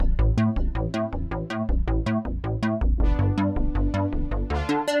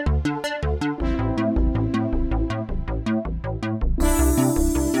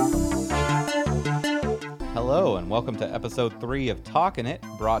welcome to episode 3 of Talking It,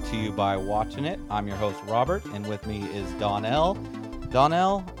 brought to you by Watching It. I'm your host, Robert, and with me is Donnell.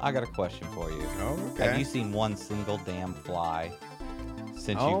 Donnell, I got a question for you. Okay. Have you seen one single damn fly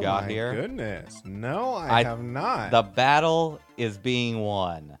since you got here? Oh, my goodness. No, I have not. The battle is being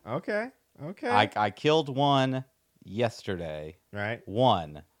won. Okay. I killed one yesterday. Right.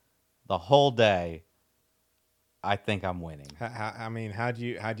 One. The whole day. I think I'm winning. How'd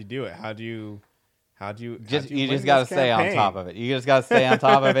you do it? How'd you just got to stay on top of it. You just got to stay on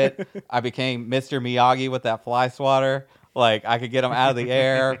top of it. I became Mr. Miyagi with that fly swatter. Like, I could get them out of the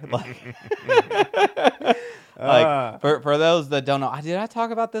air. For those that don't know, did I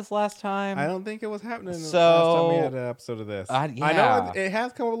talk about this last time? I don't think it was happening last time we had an episode of this. Yeah. I know it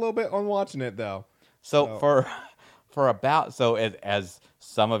has come a little bit on Watching It, though. So as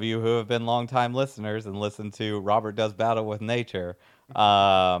some of you who have been longtime listeners and listened to Robert Does Battle with Nature,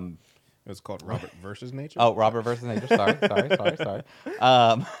 it was called Robert versus Nature. Oh, Robert versus Nature. Sorry.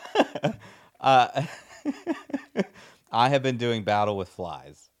 I have been doing battle with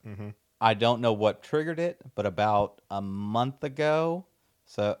flies. Mm-hmm. I don't know what triggered it, but about a month ago,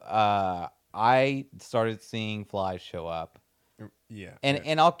 I started seeing flies show up. Yeah.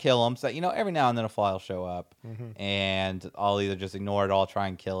 And I'll kill them. So, every now and then a fly will show up, mm-hmm. and I'll either just ignore it, or I'll try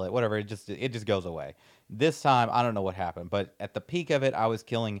and kill it, whatever. It just goes away. This time, I don't know what happened, but at the peak of it, I was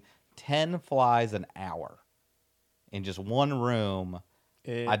killing 10 flies an hour in just one room.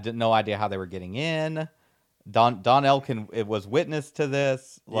 I had no idea how they were getting in. Donnell was witness to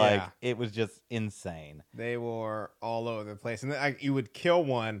this. It was just insane. They were all over the place, and then you would kill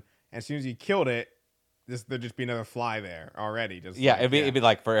one, and as soon as you killed it, there'd just be another fly there already. It'd be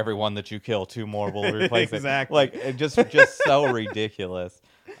like for every one that you kill, 2 more will replace exactly. It just so ridiculous.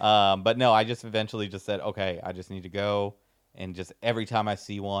 But no, I just eventually just said, okay, I just need to go, and just every time I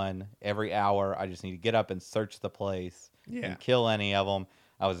see one, every hour, I just need to get up and search the place and kill any of them.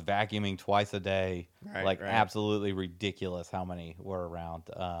 I was vacuuming twice a day, absolutely ridiculous how many were around.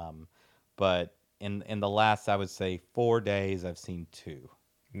 But in the last, I would say 4 days, I've seen 2.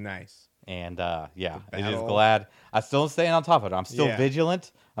 Nice. And I'm just glad. I'm still staying on top of it. I'm still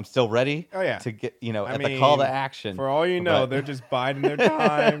vigilant. I'm still ready to get, the call to action. For all you know, they're just biding their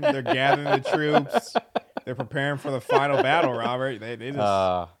time. They're gathering the troops. They're preparing for the final battle, Robert.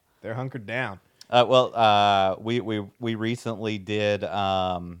 They're hunkered down. We recently did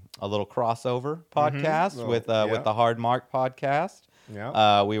a little crossover podcast with the Hard Mark podcast.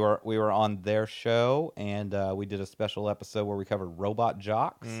 Yeah. We were on their show, and we did a special episode where we covered robot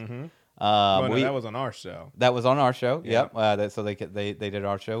jocks. Mm-hmm. That was on our show. That was on our show. Yeah. Yep. So they did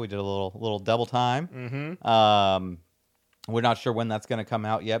our show. We did a little double time. Mm-hmm. We're not sure when that's going to come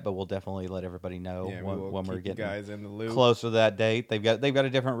out yet, but we'll definitely let everybody know when we're getting guys in the loop. Close to that date. They've got a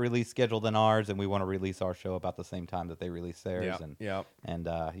different release schedule than ours, and we want to release our show about the same time that they release theirs. We'll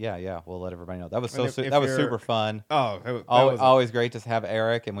let everybody know. That was was super fun. Always great to have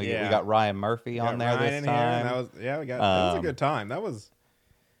Eric, and we got Ryan Murphy on there this time. It was a good time. That was.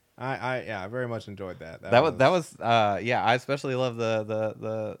 I very much enjoyed that. I especially love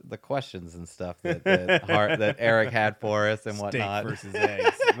the questions and stuff that Eric had for us and whatnot. Steak versus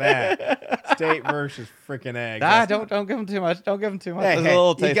eggs. Steak versus freaking eggs. Don't give them too much. Don't give them too much. Hey, There's a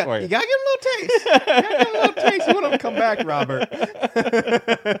little taste for you. You gotta give them a little taste. You gotta give them a little taste. You want them to come back, Robert.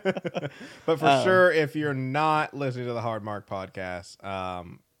 But for sure, if you're not listening to the Hard Mark podcast,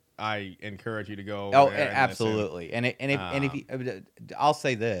 I encourage you to go over there and absolutely. If I'll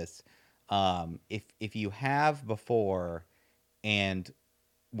say this, if you have before and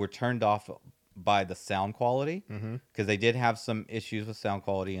were turned off by the sound quality, because they did have some issues with sound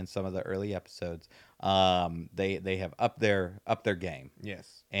quality in some of the early episodes, they have upped their game.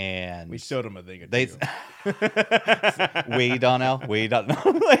 Yes, and we showed them a thing. We don't know.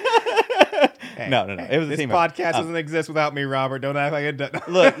 Hey, no. It was a this team podcast doesn't exist without me, Robert. Don't act like it does.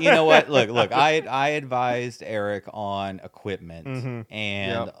 Look, you know what? Look. I advised Eric on equipment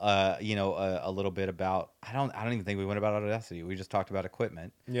and a little bit about. I don't even think we went about Audacity. We just talked about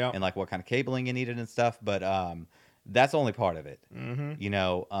equipment and like what kind of cabling you needed and stuff. But that's only part of it.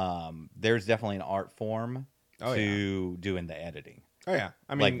 Mm-hmm. There's definitely an art form to doing the editing. Oh yeah,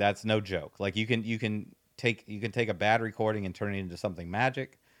 I mean, that's no joke. Like you can take a bad recording and turn it into something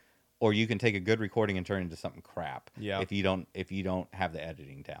magic. Or you can take a good recording and turn it into something crap. Yeah. If you don't have the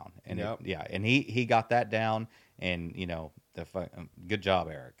editing down. And and he got that down. And good job,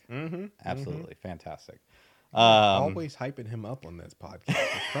 Eric. Mm-hmm. Absolutely fantastic. Always hyping him up on this podcast.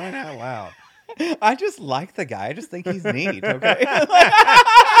 Crying out loud. I just like the guy. I just think he's neat. Okay.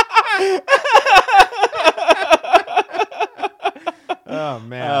 Oh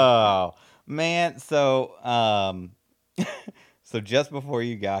man. Oh Man, so so just before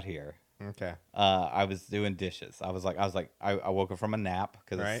you got here, Okay. I was doing dishes. I woke up from a nap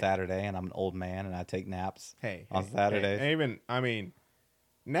because Right. it's Saturday and I'm an old man and I take naps on Hey, Saturdays.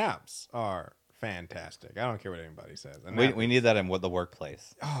 naps are fantastic. I don't care what anybody says. We need that in the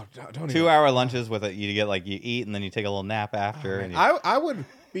workplace. Oh, don't 2-hour lunches with it. You get you eat and then you take a little nap after. Oh, and I would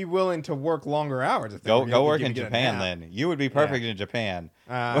be willing to work longer hours. If go work in Japan then. You would be perfect in Japan.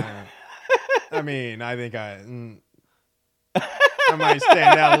 I think I might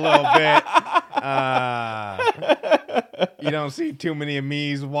stand out a little bit. You don't see too many of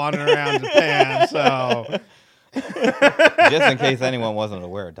me's wandering around Japan, so. Just in case anyone wasn't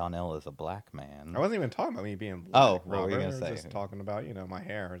aware, Donnell is a black man. I wasn't even talking about me being black. Oh, what were you Robert. gonna say? I was just talking about, my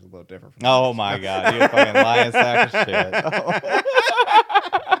hair is a little different from Oh yours. my god, you a fucking lying sack of shit.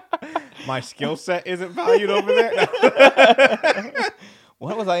 My skill set isn't valued over there.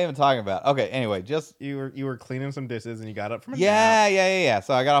 What was I even talking about? Okay, anyway, just you were cleaning some dishes and you got up from a nap. Yeah.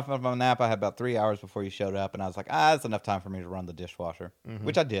 So I got off of my nap. I had about 3 hours before you showed up, and I was like, that's enough time for me to run the dishwasher,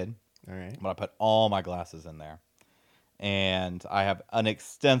 which I did. All right. But I put all my glasses in there, and I have an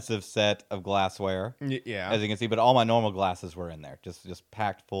extensive set of glassware, Yeah. as you can see. But all my normal glasses were in there, just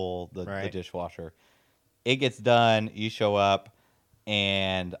packed full. The dishwasher. It gets done. You show up,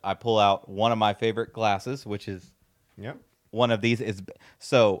 and I pull out one of my favorite glasses, which is one of these.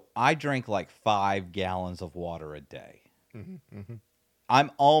 So I drink like 5 gallons of water a day.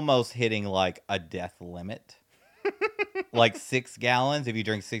 I'm almost hitting like a death limit. Like 6 gallons. If you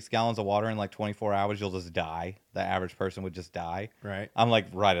drink 6 gallons of water in like 24 hours, you'll just die. The average person would just die. Right. I'm like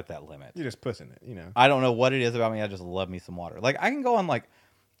right at that limit. You're just pushing it, I don't know what it is about me. I just love me some water. Like I can go on like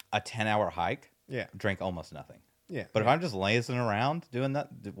a 10-hour hike. Yeah. Drink almost nothing. Yeah. But if I'm just lazing around doing that,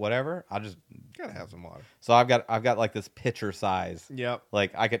 whatever, I'll just gotta have some water. So I've got like this pitcher size. Yep.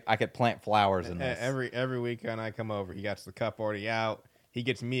 Like I could plant flowers in this. Every weekend I come over, he got the cup already out. He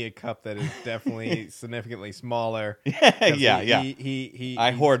gets me a cup that is definitely significantly smaller. Yeah.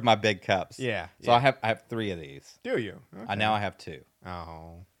 I hoard my big cups. Yeah. So I have 3 of these. Do you? Okay. Now I have 2.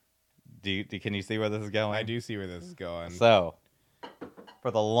 Oh. Can you see where this is going? I do see where this is going. So,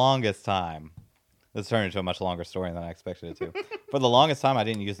 for the longest time, this turned into a much longer story than I expected it to. For the longest time, I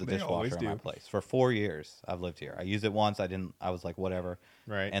didn't use the dishwasher in my place. For 4 years, I've lived here. I used it once. I was like, whatever.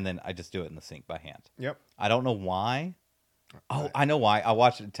 Right. And then I just do it in the sink by hand. Yep. I don't know why. Oh, I know why. I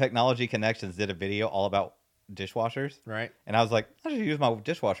watched Technology Connections did a video all about dishwashers. Right. And I was like, I should use my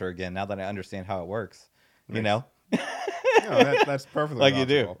dishwasher again now that I understand how it works. Nice. You know? No, that's perfectly like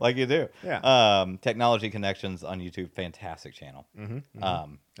logical. you do. Yeah. Technology Connections on YouTube, fantastic channel.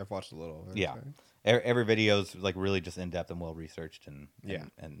 I've watched a little. Yeah. Every video's like really just in depth and well researched and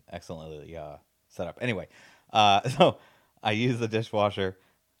excellently set up. Anyway, so I use the dishwasher.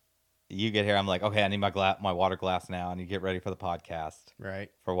 You get here, I'm like, okay, I need my water glass now, and you get ready for the podcast, right?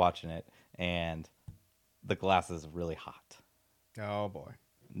 For watching it, and the glass is really hot. Oh boy.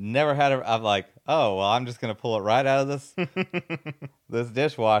 Never had I'm like, oh well, I'm just gonna pull it right out of this this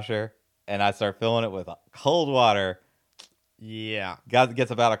dishwasher, and I start filling it with cold water. Yeah,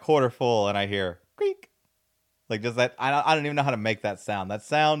 gets about a quarter full, and I hear creak, like just that. I don't even know how to make that sound.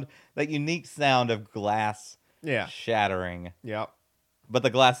 That unique sound of glass, shattering. Yep. But the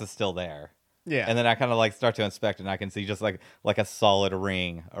glass is still there. Yeah. And then I kind of like start to inspect it, and I can see just like a solid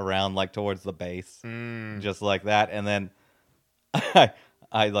ring around like towards the base, just like that, and then I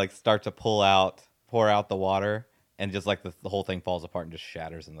like start to pour out the water, and just like the whole thing falls apart and just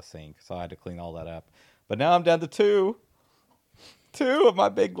shatters in the sink. So I had to clean all that up. But now I'm down to two of my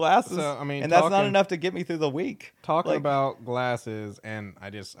big glasses. So, and that's not enough to get me through the week. Talking about glasses, and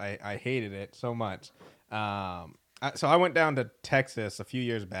I hated it so much. So I went down to Texas a few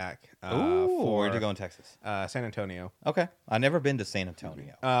years back. Where'd you go in Texas? San Antonio. Okay, I've never been to San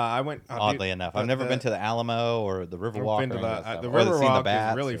Antonio. I went. Oddly enough, I've never been to the Alamo or the Riverwalk. The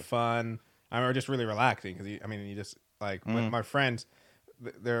Riverwalk is really fun. I just really relaxing because you just like my friends.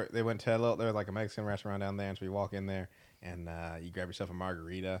 They went to there was like a Mexican restaurant down there, and so you walk in there and you grab yourself a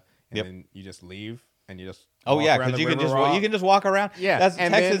margarita, and then you just leave. And you just because you can just walk around. Yeah,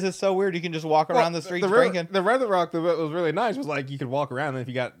 Texas is so weird. You can just walk around the streets drinking. The Red Rock that was really nice was like you could walk around, and if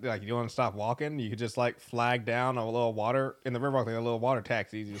you got like you want to stop walking, you could just like flag down a little water in the River Rock. They had little water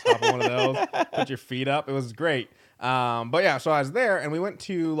taxis. You just hop on one of those, put your feet up. It was great. But yeah, so I was there, and we went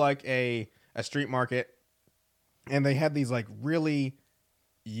to like a street market, and they had these like really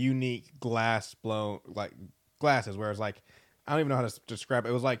unique glasses where it's like I don't even know how to describe it.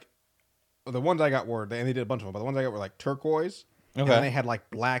 It was like. The ones I got were, and they did a bunch of them, but the ones I got were like turquoise. Okay. And they had like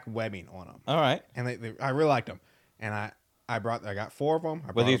black webbing on them. All right. And I really liked them. And I I got 4 of them.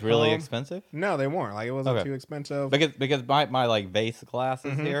 Were these really expensive? No, they weren't. Like, it wasn't too expensive. Because my like vase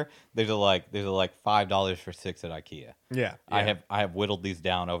glasses here, these are like $5 for 6 at IKEA. Yeah, I have whittled these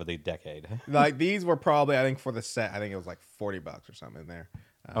down over the decade. Like, these were probably, I think, for the set, I think it was like $40 or something in there.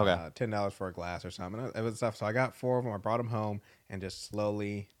 Okay. $10 for a glass or something. It was stuff. So I got 4 of them. I brought them home and just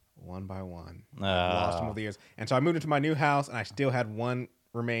slowly, one by one, lost them over the years. And so I moved into my new house, and I still had 1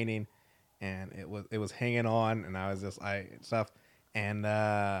 remaining, and it was hanging on, and I was just stuff. And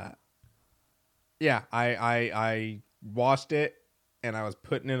yeah, I washed it, and I was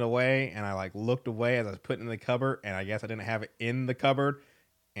putting it away, and I like looked away as I was putting it in the cupboard, and I guess I didn't have it in the cupboard,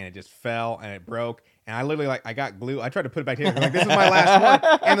 and it just fell and it broke. And I literally I got glue. I tried to put it back together. Like, this is my last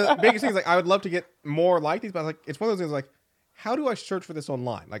one. And the biggest thing is, like, I would love to get more like these, but I was like, it's one of those things like, how do I search for this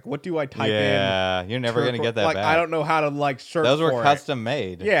online? Like, what do I type in? Yeah, you're never going to get that like, back. I don't know how to, like, search Those were for custom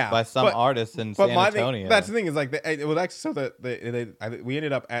made by some artists in San Antonio. That's the thing is, like, it was actually so that we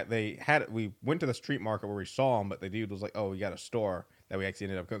ended up we went to the street market where we saw them, but the dude was like, oh, we got a store that we actually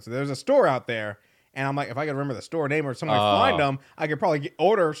ended up going. So there's a store out there. And I'm like, if I could remember the store name or somebody find them, I could probably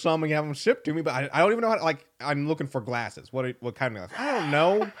order some and have them shipped to me. But I don't even know how to, like, I'm looking for glasses. What kind of glasses? I don't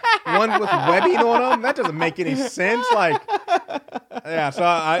know. Ones with webbing on them? That doesn't make any sense. Like, yeah, so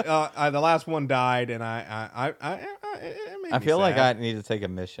I the last one died, and it made I me feel sad. like I need to take a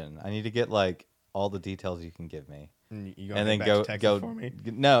mission. I need to get, like, all the details you can give me. You and then go for me?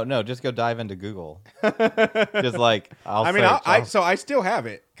 No, just go dive into Google. Just like so I still have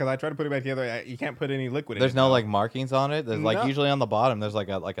it because I tried to put it back together. You can't put any liquid in it. There's no like markings on it. There's like usually on the bottom there's like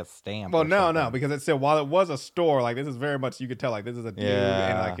a stamp. Well, no, because it's still, while it was a store, like, this is very much, you could tell, like, this is a dude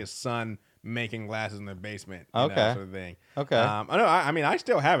and like his son making glasses in their basement. Okay. Sort of thing. Okay. I mean, I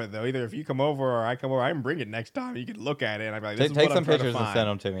still have it though. Either if you come over or I come over, I can bring it next time. You can look at it and I'd be like, this is take what some I'm trying to pictures and find. send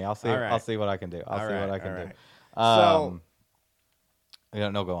them to me. I'll see. All right. I'll see what I can do. I'll see what I can do. So, yeah,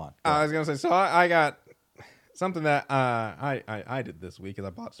 no, go on. I was gonna say, so I got something that I did this week is I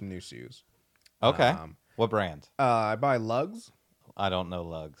bought some new shoes. Okay. What brand? I buy Lugs. I don't know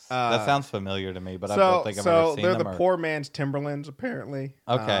Lugs. That sounds familiar to me, but I don't think I've ever seen them. So they're the poor man's Timberlands, apparently.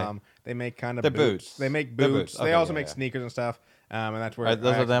 Okay. They make kind of boots. They make boots. Okay, they also make sneakers and stuff. And that's where are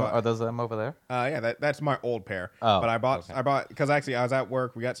those them over there? Yeah, that's my old pair. Oh, but I bought because actually I was at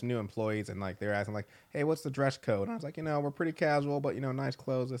work. We got some new employees, and like they were asking like, "Hey, what's the dress code?" And I was like, we're pretty casual, but nice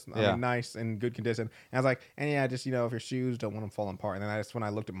clothes. I mean, nice and good condition. And I was like, and yeah, just if your shoes don't want them falling apart. And then when I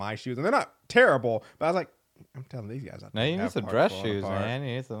looked at my shoes, and they're not terrible, but I was like, I'm telling these guys, no, you need some dress shoes, man.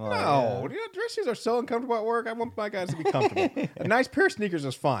 You need some. Dress shoes are so uncomfortable at work. I want my guys to be comfortable. A nice pair of sneakers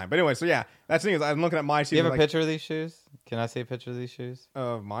is fine. But anyway, so yeah, that's the thing is I'm looking at my shoes. Do you have a picture of these shoes? Can I see a picture of these shoes?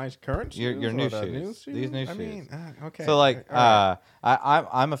 Of my current shoes? Your new shoes. These new shoes. Mean, okay. So like, right.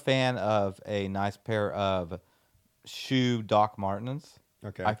 I'm a fan of a nice pair of shoe Doc Martens.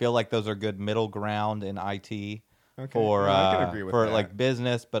 Okay. I feel like those are good middle ground in IT. Okay. For I can agree with for that. like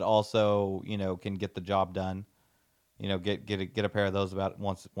business, but also can get the job done. Get a pair of those about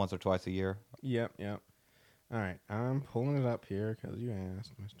once or twice a year. Yep. All right, I'm pulling it up here because you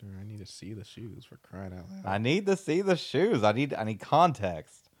asked, Mister. I need to see the shoes for crying out loud. I need to see the shoes. I need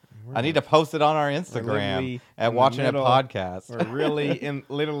context. I need to post it on our Instagram at Watching It Podcast. We're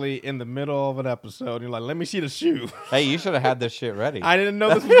literally in the middle of an episode. You're like, let me see the shoe. Hey, you should have had this shit ready. I didn't know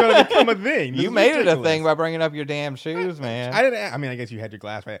this was going to become a thing. You made it a thing by bringing up your damn shoes, man. I didn't. I mean, I guess you had your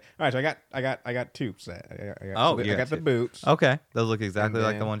glass. Right? All right, so I got two set. I got the boots. Okay, those look exactly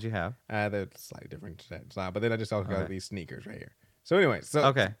like the ones you have. They're slightly different style, but then I just also got these sneakers right here. So anyway,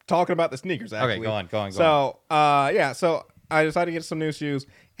 okay, talking about the sneakers. Actually, okay, go on. So so I decided to get some new shoes,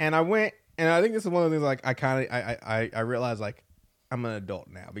 and I went, and I think this is one of the things like I realized like I'm an adult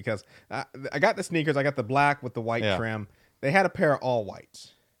now because I got the sneakers. I got the black with the white trim. They had a pair of all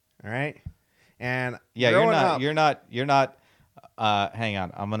whites. All right, and you're not. Hang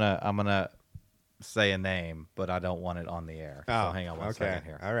on, I'm gonna say a name, but I don't want it on the air. So hang on one second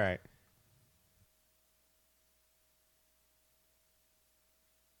here. All right.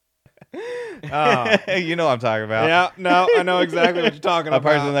 You know what I'm talking about. Yeah, no, I know exactly what you're talking about.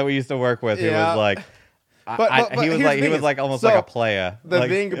 A person that we used to work with who was like, he was like almost like a playa. The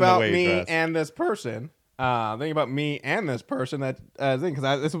thing about me and this person, that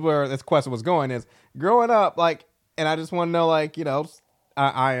because this is where this question was going is growing up, like, and I just want to know, like,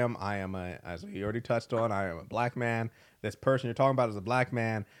 I am as we already touched on, I am a black man. This person you're talking about is a black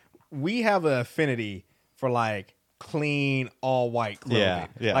man. We have an affinity for like clean all white clothing,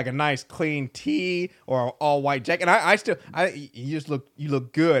 like a nice clean tee or an all white jacket. And you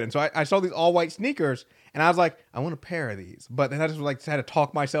look good. And so I saw these all white sneakers, and I was like, I want a pair of these. But then I just like had to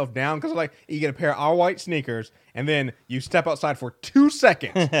talk myself down because like you get a pair of all white sneakers and then you step outside for 2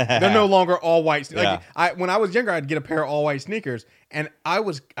 seconds. They're no longer all white. Like when I was younger, I'd get a pair of all white sneakers and I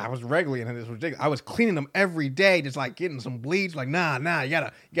was regularly, and this was ridiculous, I was cleaning them every day, just like getting some bleach. Like nah, you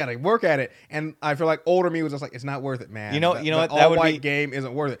gotta work at it. And I feel like older me was just like, it's not worth it, man. You know what? The all white game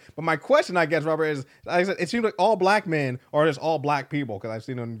isn't worth it. But my question, I guess, Robert, is like I said, it seems like all black men or just all black people, because I've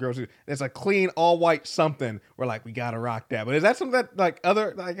seen them in grocery. It's a clean all white something. We're like, we gotta rock that. But is that something that like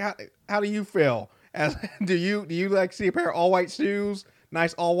other like how do you feel? As do you like see a pair of all white shoes,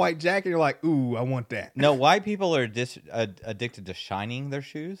 nice all white jacket? You're like, ooh, I want that. No, white people are addicted to shining their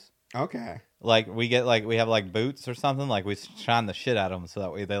shoes. Okay. Like we have like boots or something, like we shine the shit out of them so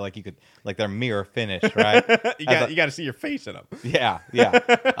that way they like you could like they're mirror finish, right? you got to see your face in them. Yeah.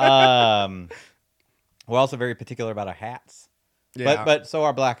 We're also very particular about our hats. Yeah. But so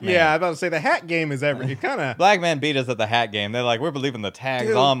are black men. Yeah, I was about to say the hat game is everything. Kind of black men beat us at the hat game. They're like, we're believing the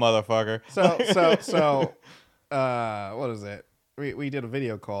tags on, motherfucker. So what is it? We did a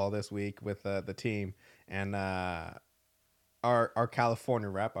video call this week with the team, and our California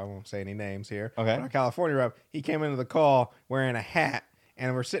rep, I won't say any names here. Okay. Our California rep, he came into the call wearing a hat,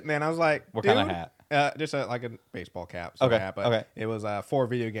 and we're sitting there, and I was like, what kind of hat? Just like a baseball cap. Okay. Hat, but it was for a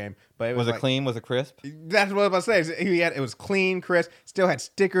video game. But it was it clean? Was it crisp? That's what I was about to say. It was clean, crisp. Still had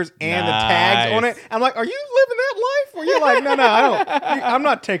stickers and the tags on it. I'm like, are you living that life? Where you're like, no, I don't. I'm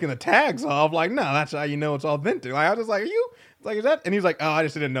not taking the tags off. Like, no, that's how you know it's authentic. Like, I was just like, are you like, is that? And he was like, oh, I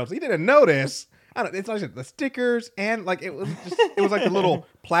just didn't notice. He didn't notice. I don't. It's like the stickers and like it was like the little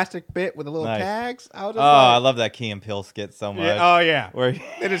plastic bit with the little tags. I love that Key and Peele skit so much. Yeah, yeah. Where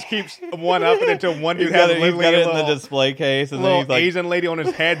it just keeps one up until one dude has he's got it in the display case, and then he's like Asian lady on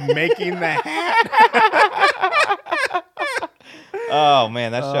his head making the hat. Oh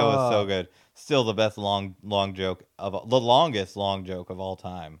man, that show is so good. Still the best long joke of the longest long joke of all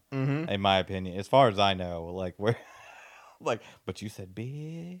time, in my opinion, as far as I know. Like where. Like, but you said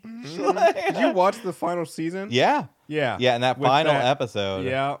bitch. Did you watch the final season? Yeah. And that final episode.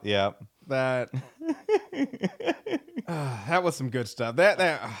 Yeah. That that was some good stuff.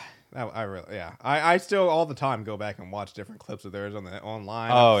 I really, I still all the time go back and watch different clips of theirs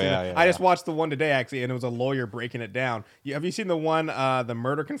online. I just watched the one today actually, and it was a lawyer breaking it down. Have you seen the one, the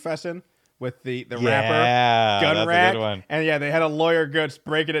murder confession? With the rapper Gun Rack, and they had a lawyer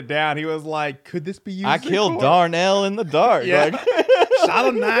breaking it down. He was like, "Could this be used?" I killed Darnell in the dark. Yeah, shot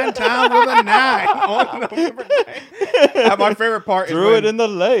him 9 times with a knife on November 9th. My favorite part threw it in the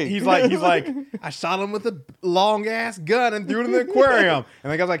lake. He's like, I shot him with a long ass gun and threw it in the aquarium.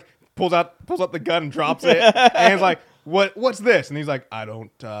 And the guy's like, pulls up the gun and drops it, and he's like, What's this? And he's like, I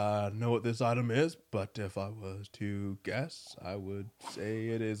don't know what this item is, but if I was to guess, I would say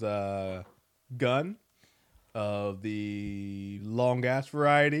it is a gun of the long ass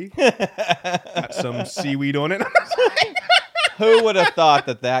variety. Got some seaweed on it. Who would have thought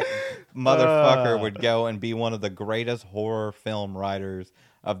that motherfucker would go and be one of the greatest horror film writers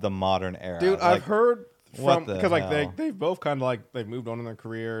of the modern era? Dude, I've heard from, because like they've both kind of like they've moved on in their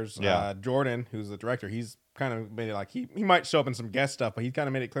careers. Jordan, who's the director, he's kind of made it like he might show up in some guest stuff, but he kind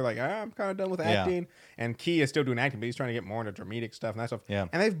of made it clear like I'm kind of done with acting. And Key is still doing acting, but he's trying to get more into dramatic stuff and that stuff. Yeah,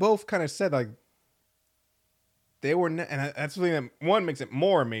 and they've both kind of said like they were, and that's the thing that one makes it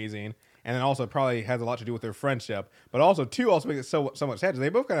more amazing, and then also probably has a lot to do with their friendship, but also two also makes it so much sad. They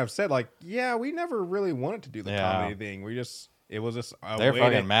both kind of said like, yeah, we never really wanted to do the comedy thing. It was just they're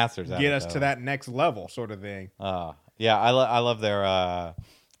fucking masters. Get us to that next level, sort of thing. Yeah, I love their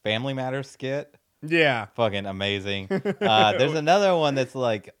Family Matters skit. Yeah, fucking amazing. There's another one that's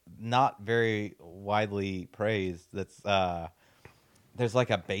like not very widely praised. That's there's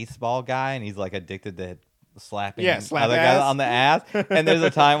like a baseball guy, and he's like addicted to slapping other guys on the ass. And there's a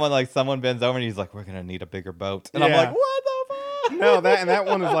time when like someone bends over and he's like, "We're gonna need a bigger boat," and I'm like, "What the fuck?" No, that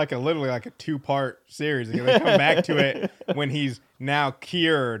one is like literally like a 2-part series. They come back to it when he's now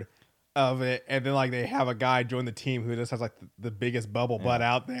cured of it, and then like they have a guy join the team who just has like the biggest bubble butt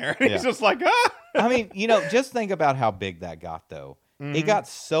out there. And he's just like, ah. I mean, just think about how big that got though. Mm-hmm. It got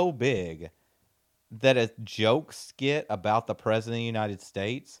so big that a joke skit about the president of the United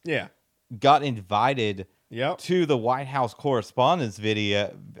States got invited to the White House Correspondents'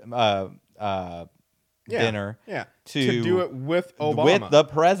 video dinner to do it with Obama, with the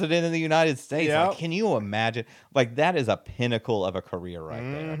president of the United States. Like, can you imagine? Like, that is a pinnacle of a career right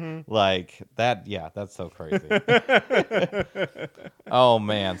there. Like that, that's so crazy. Oh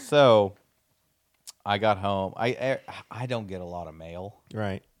man, so I got home. I don't get a lot of mail.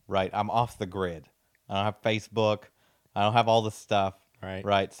 Right. I'm off the grid. I don't have Facebook. I don't have all this stuff.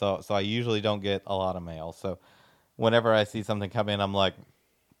 Right. So I usually don't get a lot of mail. So whenever I see something come in, I'm like,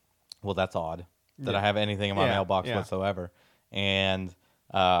 well, that's odd that I have anything in my mailbox whatsoever. And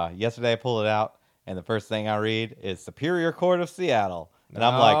yesterday I pulled it out, and the first thing I read is Superior Court of Seattle. And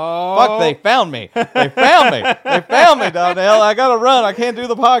I'm like, fuck, they found me. They found me. They found me, Donnell. I got to run. I can't do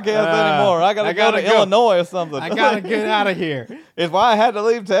the podcast anymore. I got to go to Illinois or something. I got to get out of here. It's why I had to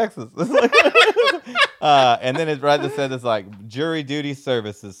leave Texas. And then it right just said it's like Jury Duty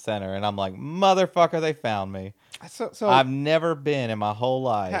Services Center. And I'm like, motherfucker, they found me. So I've never been in my whole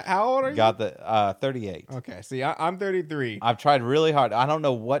life. How old are you? Got the 38. Okay, see, I'm 33. I've tried really hard. I don't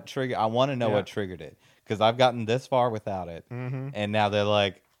know what triggered. I want to know what triggered it. Because I've gotten this far without it. Mm-hmm. And now they're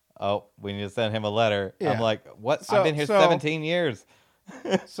like, oh, we need to send him a letter. Yeah. I'm like, what? I've been here 17 years.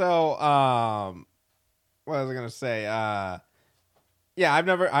 So, what was I going to say? Yeah,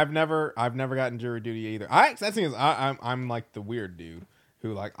 I've never gotten jury duty either. That thing is, I'm like the weird dude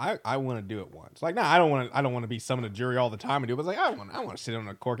who like, I want to do it once. Like, no, I don't want to be summoned to jury all the time and do it. But it's like, I want to sit on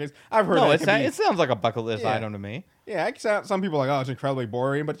a court case. I've heard it sounds like a bucket list item to me. Yeah, some people are like, oh, it's incredibly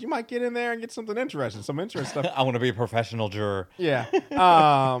boring, but you might get in there and get something interesting, some interesting stuff. I want to be a professional juror. Yeah.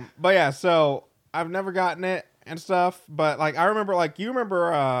 But yeah, so I've never gotten it and stuff, but like I remember, like you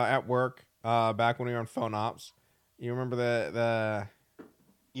remember at work back when we were on phone ops, you remember the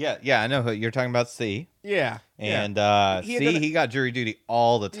Yeah, I know who you're talking about. C. Yeah. And he got jury duty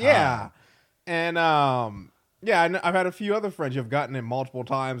all the time. Yeah. And I've had a few other friends who've gotten it multiple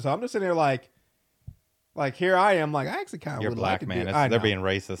times. So I'm just sitting there like here I am, like I actually kind of would black like to man. They're being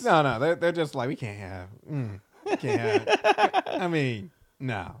racist. No, they're just like we can't have. You can't have. I mean,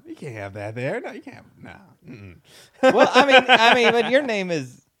 no, you can't have that there. No, you can't. No. Well, I mean, but your name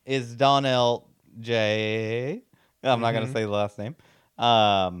is Donnell J. I'm not gonna say the last name.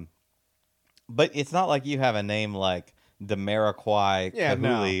 But it's not like you have a name like Demariquai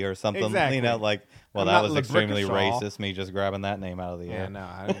Kahuli or something. Exactly. You know, like. Well, that was extremely racist, me just grabbing that name out of the air.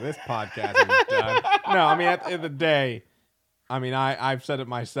 Yeah, no, this podcast is done. No, I mean, at the end of the day, I mean, I've said it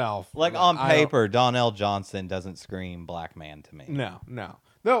myself. Like, on paper, Donnell Johnson doesn't scream black man to me. No.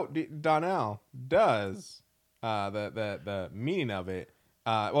 Though, Donnell does, the meaning of it,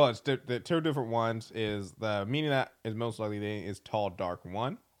 well, it's the two different ones is the meaning that is most likely is tall, dark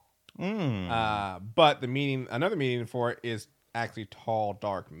one. But another meaning for it is actually tall,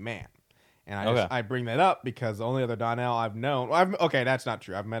 dark man. And I bring that up because the only other Donnell I've known... that's not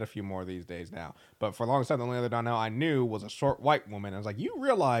true. I've met a few more these days now. But for a long time, the only other Donnell I knew was a short white woman. I was like, you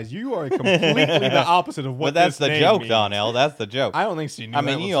realize you are completely the opposite of what this name means. But that's the joke, Donnell. That's the joke. I don't think she knew I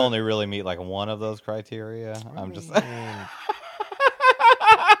mean, you only really meet like one of those criteria. This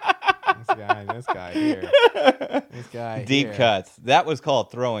guy here. This guy Deep here. cuts. That was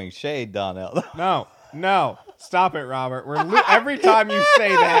called throwing shade, Donnell. No. Stop it, Robert. Every time you say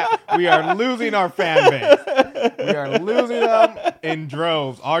that, we are losing our fan base. We are losing them in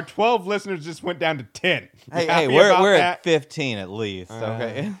droves. Our 12 listeners just went down to 10. Hey, we're at 15 at least.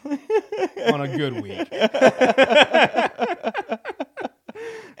 Okay, on a good week.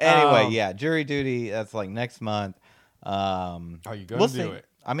 Anyway, jury duty. That's like next month. Are you going to do it?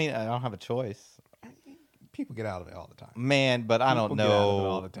 I mean, I don't have a choice. People get out of it all the time. Man, but I don't know. Get out of it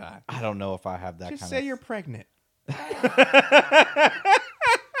all the time. I don't know if I have that Just kind of... say you're pregnant.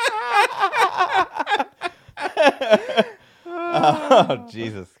 Oh,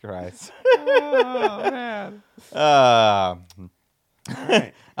 Jesus Christ. Oh, man. Right.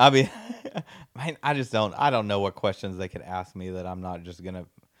 I mean, I don't know what questions they could ask me that I'm not just going to...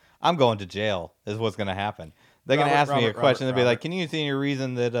 I'm going to jail is what's going to happen. They're going to ask me a question. They'll be like, can you see any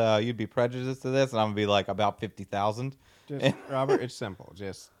reason that you'd be prejudiced to this? And I'm going to be like, about 50,000. Robert, it's simple.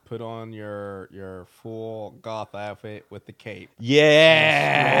 Just put on your full goth outfit with the cape.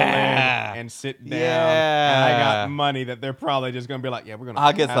 Yeah. And sit down. Yeah. And I got money that they're probably just going to be like, yeah, we're going to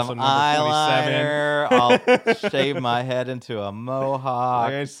I'll get some eyeliner. I'll shave my head into a mohawk.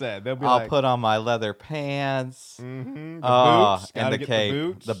 Like I said, they'll be I'll put on my leather pants. Mm-hmm. The boots. And the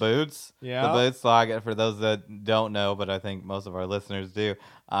cape. The boots. Yeah. The boots. So I get, for those that don't know, but I think most of our listeners do,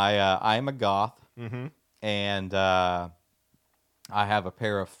 I am a goth. Mm-hmm. And I have a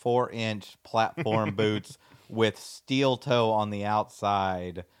pair of 4-inch platform boots with steel toe on the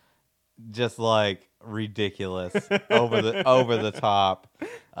outside, just like ridiculous over the top.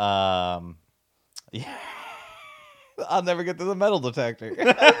 Yeah, I'll never get to the metal detector.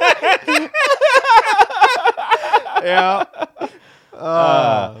 Yeah.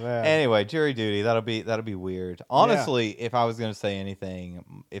 Man. Anyway, jury duty. That'll be weird. Honestly, if I was gonna say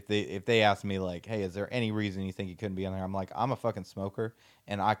anything, if they asked me like, "Hey, is there any reason you think you couldn't be on there?" I'm like, I'm a fucking smoker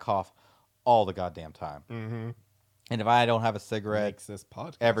and I cough all the goddamn time. Mm-hmm. And if I don't have a cigarette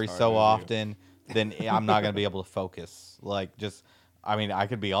every so often, then I'm not going to be able to focus. Like, just, I mean, I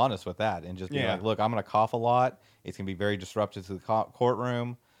could be honest with that and just be like, look, I'm going to cough a lot. It's going to be very disruptive to the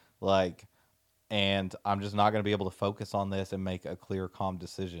courtroom. Like, and I'm just not going to be able to focus on this and make a clear, calm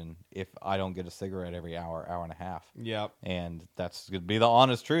decision if I don't get a cigarette every hour, hour and a half. Yep. And that's going to be the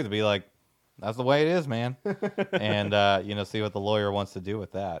honest truth. To be like, that's the way it is, man. And, see what the lawyer wants to do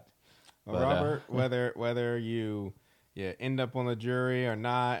with that. Well, Robert, whether you end up on the jury or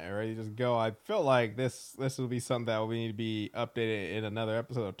not, or you just go, I feel like this will be something that we need to be updated in another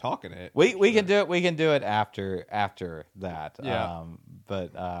episode of Talking It. We can do it. We can do it after that. Yeah.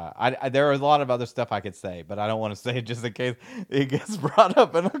 But there are a lot of other stuff I could say, but I don't want to say it just in case it gets brought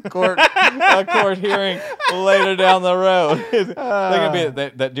up in a court hearing later down the road. They're gonna be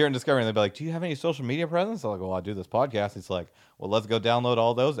that during discovery, they'll be like, "Do you have any social media presence?" I'm like, "Well, I do this podcast." It's like, "Well, let's go download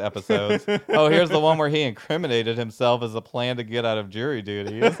all those episodes." Oh, here's the one where he incriminated himself as a plan to get out of jury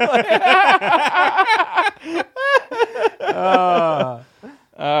duty. It's like, all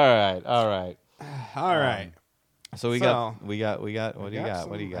right. So we got what do you got? What do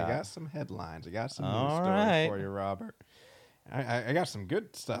you got? I got some headlines. I got some All news stories right. for you, Robert. I got some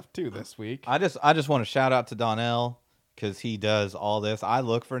good stuff too this week. I just want to shout out to Donnell because he does all this. I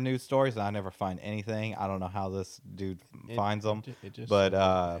look for news stories and I never find anything. I don't know how this dude finds them, but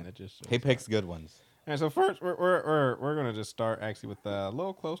he picks good ones. And so first, we're gonna just start actually with a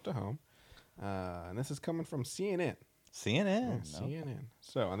little close to home, and this is coming from CNN. CNN. CNN.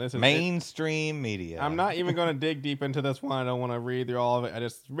 So, and this is mainstream media. I'm not even going to dig deep into this one. I don't want to read through all of it. I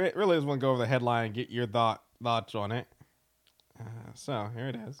just really just want to go over the headline and get your thoughts on it. So here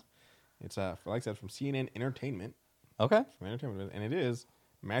it is. It's like I said, from CNN Entertainment. Okay. From Entertainment, and it is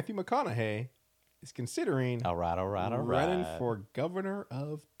Matthew McConaughey is considering all right running for governor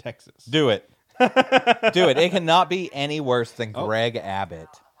of Texas. Do it. Do it. It cannot be any worse than Greg Abbott.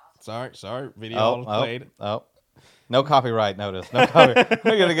 Sorry. Video played. No copyright notice. No copyright.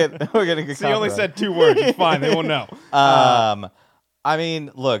 We're gonna get. So you only said 2 words. It's fine. They won't know. I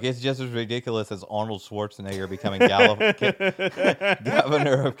mean, look, it's just as ridiculous as Arnold Schwarzenegger becoming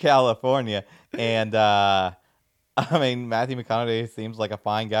governor of California, and I mean, Matthew McConaughey seems like a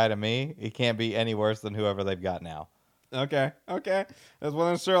fine guy to me. He can't be any worse than whoever they've got now. Okay. That's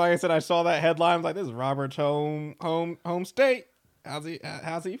one sure. Like I said, I saw that headline. I'm like, this is Robert's home state.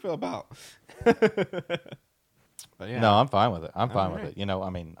 How's he feel about? Yeah. No, I'm fine with it. I'm fine with it. I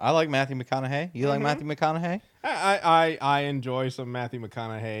mean, I like Matthew McConaughey. You like Matthew McConaughey? I enjoy some Matthew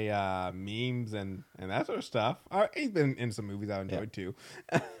McConaughey memes and that sort of stuff. He's been in some movies I enjoyed too.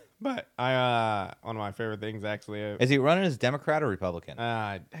 But one of my favorite things actually. Is he running as Democrat or Republican?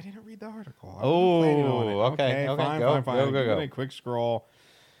 I didn't read the article. Okay. Fine. Go. A quick scroll.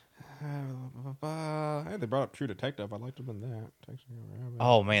 They brought up True Detective. I liked him in that.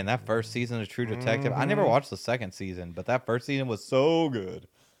 Oh man, that first season of True Detective. I never watched the second season, but that first season was so good.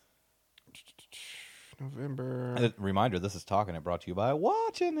 November. Reminder: this is Talking It, brought to you by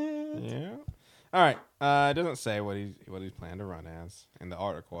Watching It. Yeah. All right. It doesn't say what he's planning to run as in the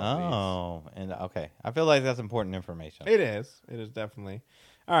article. And okay. I feel like that's important information. It is. It is definitely.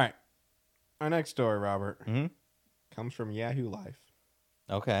 All right. Our next story, Robert, comes from Yahoo Life.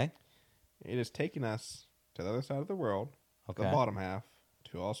 Okay. It is taking us to the other side of the world, the bottom half,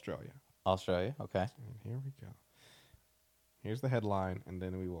 to Australia. Australia, okay. And here we go. Here's the headline, and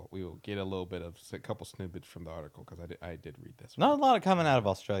then we will get a little bit of a couple snippets from the article because I did read this one. Not a lot of coming out of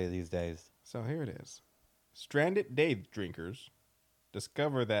Australia these days. So here it is. Stranded day drinkers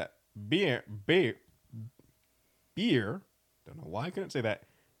discover that beer, don't know why I couldn't say that,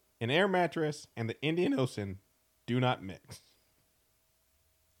 an air mattress and the Indian Ocean do not mix.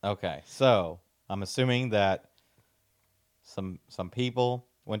 Okay, so I'm assuming that some people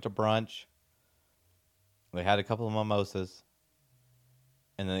went to brunch. They had a couple of mimosas,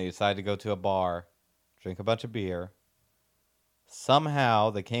 and then they decided to go to a bar, drink a bunch of beer.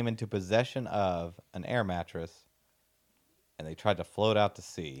 Somehow they came into possession of an air mattress, and they tried to float out to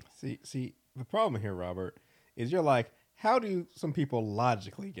sea. See, the problem here, Robert, is you're like, how do some people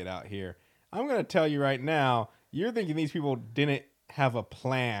logically get out here? I'm going to tell you right now, you're thinking these people didn't have a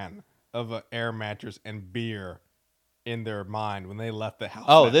plan of an air mattress and beer in their mind when they left the house.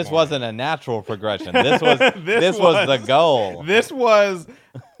 Oh, this wasn't a natural progression. This was this was the goal. This was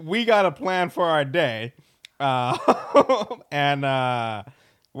we got a plan for our day, and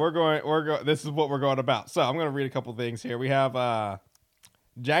we're going. This is what we're going about. So I'm going to read a couple things here. We have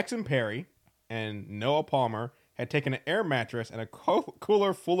Jackson Perry and Noah Palmer had taken an air mattress and a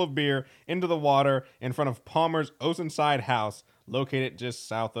cooler full of beer into the water in front of Palmer's Oceanside house, located just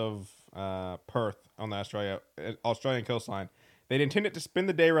south of Perth on the Australian coastline. They'd intended to spend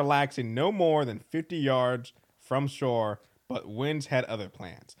the day relaxing no more than 50 yards from shore, but winds had other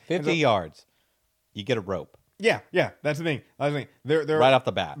plans. 50 yards. You get a rope. Yeah, that's the thing. They're right off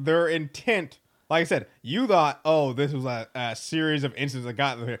the bat. Their intent, like I said, you thought, oh, this was a series of incidents that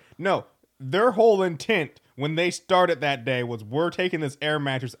got them here. No, their whole intent when they started that day was we're taking this air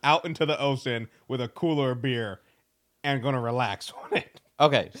mattress out into the ocean with a cooler of beer and going to relax on it.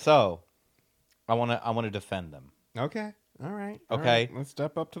 Okay, so I want to defend them. Okay, all right. Okay, all right. Let's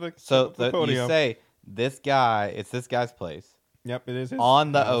step up to the podium. You say it's this guy's place. Yep, it is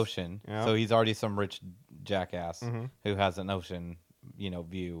on the ocean. Yep. So he's already some rich jackass who has an ocean,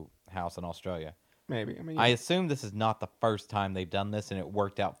 view house in Australia. Maybe. I mean, I assume this is not the first time they've done this, and it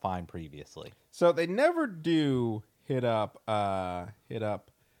worked out fine previously. So they never do hit up whether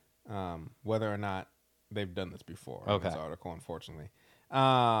or not they've done this before. Okay. In this article, unfortunately.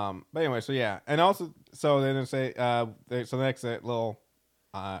 But anyway, so yeah, and also, so then they say, so the next little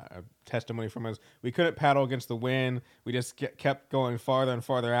testimony from us: we couldn't paddle against the wind. We just kept going farther and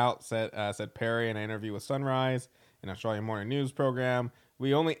farther out. Said Perry in an interview with Sunrise, an Australian morning news program.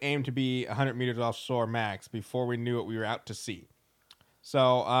 We only aimed to be 100 meters offshore max before we knew it. We were out to sea.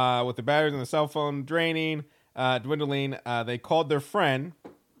 So with the batteries and the cell phone dwindling, they called their friend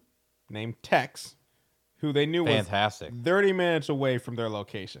named Tex, who they knew fantastic. was 30 minutes away from their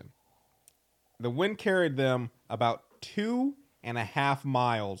location. The wind carried them about 2.5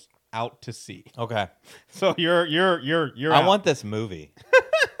 miles out to sea. Okay. So you're I want this movie.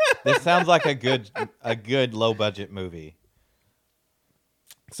 This sounds like a good low budget movie.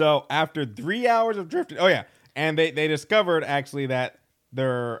 So after 3 hours of drifting, and they discovered actually that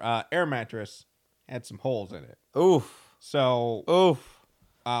their air mattress had some holes in it. Oof. So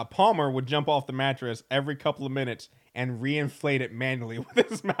Palmer would jump off the mattress every couple of minutes and reinflate it manually with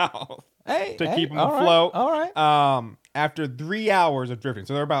his mouth to keep him afloat. All right. After 3 hours of drifting,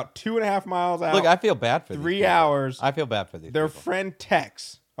 so they're about 2.5 miles out. Look, I feel bad for 3 these people. hours. I feel bad for these. Their people. friend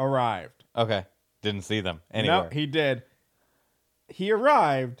Tex arrived. Okay. Didn't see them anywhere. No, he did. He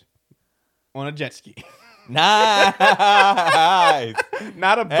arrived on a jet ski. Nice.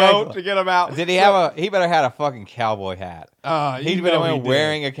 Not a boat to get him out. Did he have he better had a fucking cowboy hat. He'd been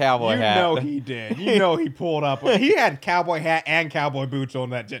wearing a cowboy hat. You know he did. You know he pulled up. He had cowboy hat and cowboy boots on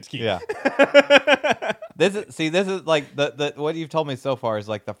that jet ski. Yeah. This is like the what you've told me so far is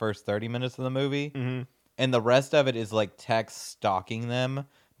like the first 30 minutes of the movie. Mm-hmm. And the rest of it is like Tex stalking them,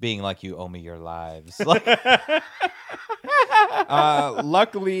 being like, you owe me your lives. Like,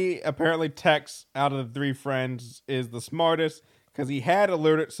 luckily, apparently Tex, out of the three friends, is the smartest because he had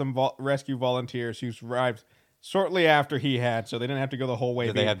alerted some rescue volunteers who arrived shortly after he had, so they didn't have to go the whole way.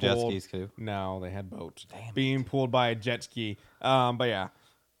 Did they have jet skis too? No, they had boats. Damn being pulled by a jet ski. But yeah.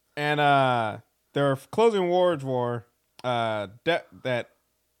 And their closing words were that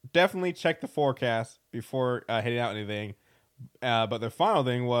definitely check the forecast before heading out anything. But their final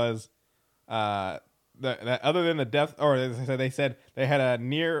thing was that other than the death, or they said they had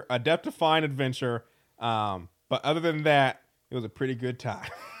a death-defying adventure. But other than that, it was a pretty good time.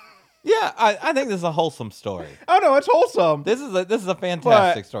 Yeah, I think this is a wholesome story. Oh no, it's wholesome. This is a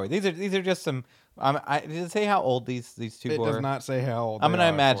fantastic story. These are just some. Did it say how old these two were? It does not say how old. I'm gonna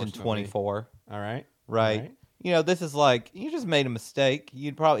imagine 24. All right. Right. This is like you just made a mistake.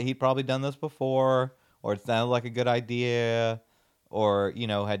 He'd probably done this before, or it sounded like a good idea, or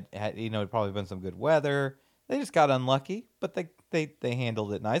had it'd probably been some good weather. They just got unlucky, but they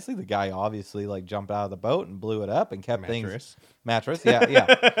handled it nicely. The guy obviously like jumped out of the boat and blew it up and kept things mattress. Yeah.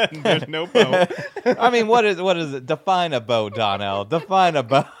 There's no boat. I mean, what is it? Define a boat, Donnell. Define a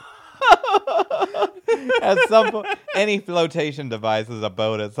boat. At some point, any flotation device is a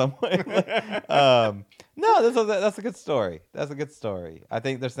boat at some point. No, that's a good story. That's a good story. I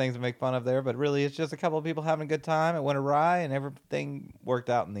think there's things to make fun of there, but really it's just a couple of people having a good time. It went awry and everything worked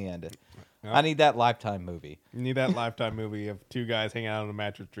out in the end. Yep. I need that Lifetime movie. You need that Lifetime movie of two guys hanging out on a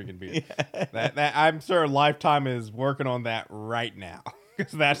mattress drinking beer. Yeah. That I'm sure Lifetime is working on that right now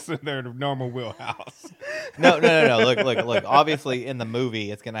because that's their normal wheelhouse. No. Look. Obviously, in the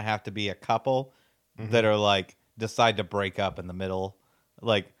movie, it's gonna have to be a couple that are like decide to break up in the middle,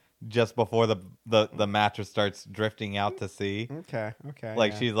 like just before the mattress starts drifting out to sea. Okay.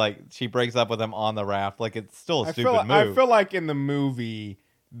 Like she breaks up with them on the raft. Like it's still a stupid move. I feel like in the movie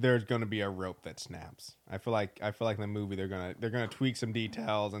there's going to be a rope that snaps. I feel like in the movie they're gonna tweak some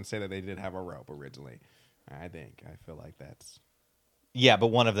details and say that they did have a rope originally. I feel like that's. Yeah, but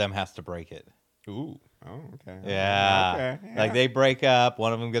one of them has to break it. Ooh. Oh, okay. Yeah. Okay. Yeah. Like they break up.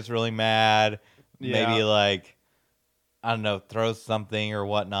 One of them gets really mad. Yeah. Maybe like I don't know, throws something or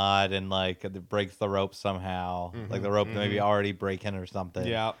whatnot, and like it breaks the rope somehow, like the rope maybe already breaking or something.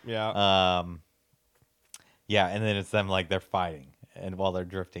 Yeah, yeah. Yeah, and then it's them like they're fighting, and while they're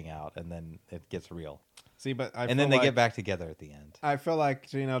drifting out, and then it gets real. See, but and then they get back together at the end. I feel like,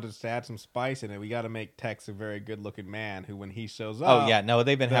 just to add some spice in it, we got to make Tex a very good-looking man who, when he shows up... Oh, yeah. No,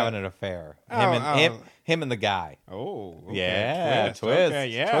 they've been having an affair. Him and the guy. Oh, okay. Yeah. Twist. Okay,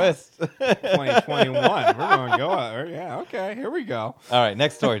 yeah. Twist. 2021. We're going to go out. Yeah, okay. Here we go. All right.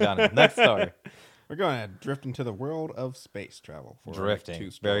 Next story, Donovan. Next story. We're going to drift into the world of space travel. For Drifting.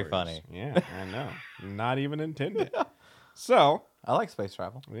 2 stories. Very funny. Yeah, I know. Not even intended. So... I like space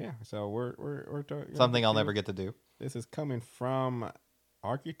travel. Yeah, so we're something I'll never get to do. This is coming from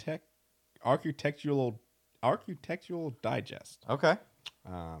Architectural Digest. Okay.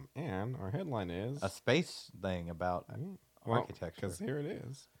 And our headline is a space thing about architecture. Because here it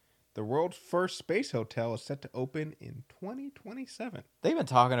is. The world's first space hotel is set to open in 2027. They've been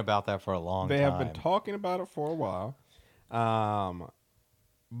talking about that for a long time. They have been talking about it for a while.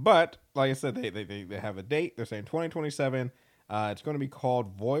 But like I said, they have a date. They're saying 2027. It's going to be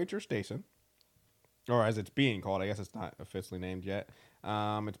called Voyager Station, or as it's being called. I guess it's not officially named yet.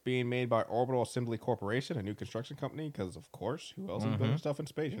 It's being made by Orbital Assembly Corporation, a new construction company, because, of course, who else is building stuff in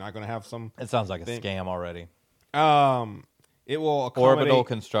space? You're not going to have some... It sounds like a scam already. It will accommodate... Orbital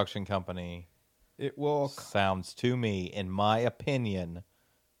Construction Company. It will... Sounds to me, in my opinion,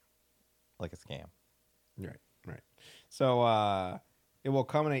 like a scam. Right. So, it will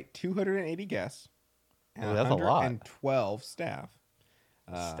accommodate 280 guests. And that's a lot. 112 staff.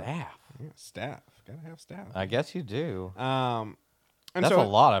 Staff? Yeah, staff. Gotta have staff. I guess you do. And that's a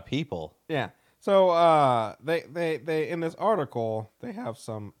lot of people. Yeah. So they in this article they have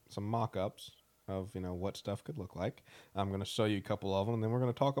some mock-ups of what stuff could look like. I'm going to show you a couple of them, and then we're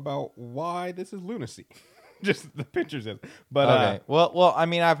going to talk about why this is lunacy. Just the pictures of it. But okay. Well, I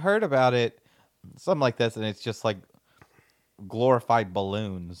mean, I've heard about it, something like this, and it's just like glorified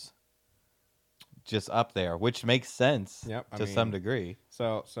balloons. Just up there, which makes sense to some degree.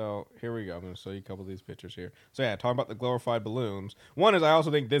 So here we go. I'm going to show you a couple of these pictures here. So yeah, talking about the glorified balloons. One is I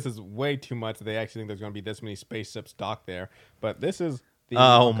also think this is way too much. They actually think there's going to be this many spaceships docked there. But this is the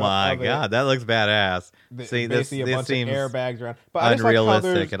oh my god, that looks badass. See, this seems of airbags around. But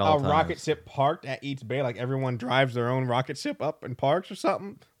unrealistic I just like how there's a rocket ship parked at each bay. Like everyone drives their own rocket ship up and parks or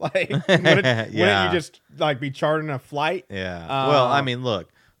something. Like wouldn't you just like be chartering a flight? Yeah. Well, I mean, look.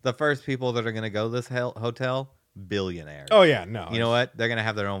 The first people that are going to go to this hotel, billionaires. Oh, yeah, no. You know what? They're going to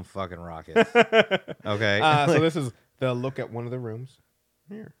have their own fucking rockets. Okay? So this is the look at one of the rooms.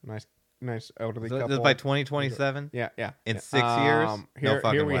 Here. Nice elderly couple. This is by 2027? Yeah. In 6 years?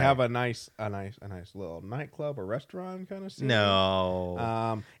 Here we have a nice little nightclub or restaurant kind of scene.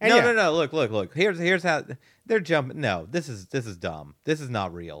 No. No. Look. Here's how they're jumping. No, this is dumb. This is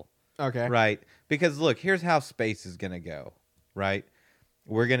not real. Okay. Right? Because look, here's how space is going to go. Right?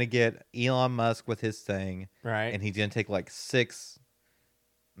 We're going to get Elon Musk with his thing. Right. And he's going to take like 6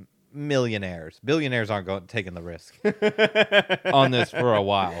 millionaires. Billionaires aren't taking the risk on this for a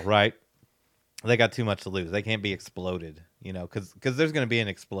while, right? They got too much to lose. They can't be exploded, because there's going to be an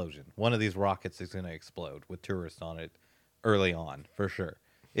explosion. One of these rockets is going to explode with tourists on it early on, for sure.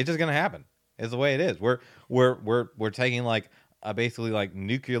 It's just going to happen. It's the way it is. We're taking like a basically like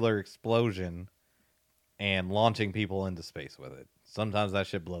nuclear explosion and launching people into space with it. Sometimes that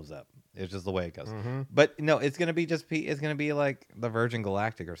shit blows up. It's just the way it goes. Mm-hmm. But no, it's gonna be like the Virgin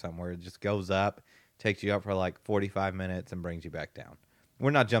Galactic or something where it just goes up, takes you up for like 45 minutes, and brings you back down.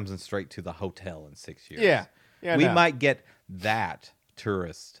 We're not jumping straight to the hotel in 6 years. Yeah. We might get that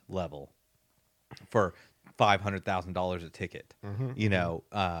tourist level for $500,000 a ticket.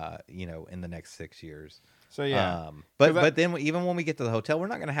 Mm-hmm. In the next 6 years. So yeah, but then even when we get to the hotel, we're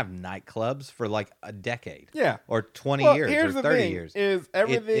not going to have nightclubs for like a decade. Yeah, or 20 years or 30 years. Is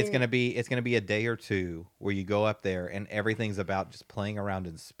everything? It's going to be a day or two where you go up there and everything's about just playing around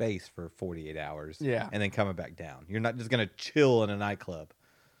in space for 48 hours. Yeah, and then coming back down. You're not just going to chill in a nightclub.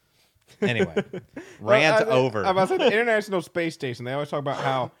 Anyway, rant over. I'm about to say the International Space Station. They always talk about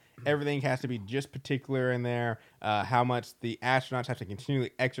how everything has to be just particular in there. How much the astronauts have to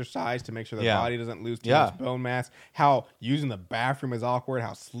continually exercise to make sure their body doesn't lose too much bone mass. How using the bathroom is awkward.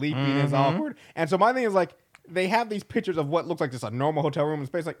 How sleeping is awkward. And so my thing is like they have these pictures of what looks like just a normal hotel room in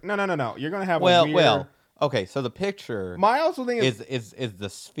space. Like no. You're gonna have a weird... Okay, so the picture my also thing is the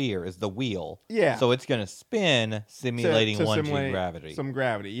sphere, is the wheel. Yeah. So it's gonna spin, simulating to 1G gravity. Some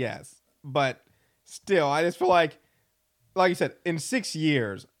gravity, yes. But still, I just feel like you said, in 6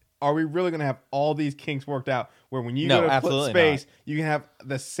 years, are we really going to have all these kinks worked out where when you No, go to absolutely space, you can have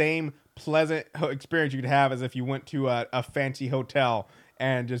the same pleasant experience you could have as if you went to a fancy hotel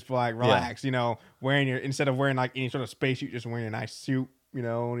and just like relax, wearing instead of wearing like any sort of spacesuit, just wearing a nice suit, and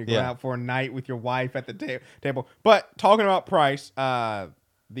you're going out for a night with your wife at the table. But talking about price,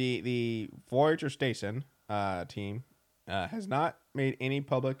 the Voyager Station team has not made any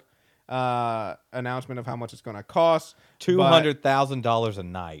public announcement of how much it's going to cost. $200,000 a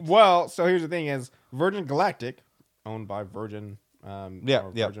night. Well, so here's the thing: is Virgin Galactic, owned by Virgin,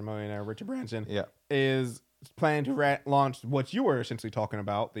 Virgin millionaire Richard Branson, is planning to launch what you were essentially talking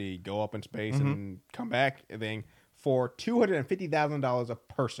about, the go up in space and come back thing, for $250,000 a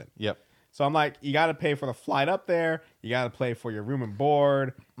person. Yep. So I'm like, you got to pay for the flight up there. You got to pay for your room and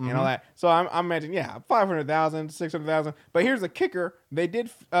board and all that. So I'm imagining, $500,000, $600,000. But here's the kicker. They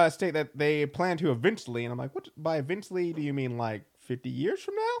did state that they plan to eventually, and I'm like, what? By eventually, do you mean like 50 years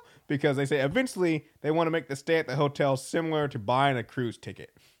from now? Because they say eventually they want to make the stay at the hotel similar to buying a cruise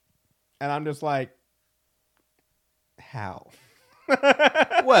ticket. And I'm just like, how?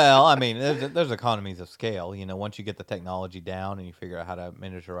 Well, I mean, there's economies of scale. Once you get the technology down and you figure out how to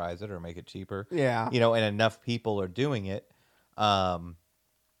miniaturize it or make it cheaper. Yeah. And enough people are doing it. I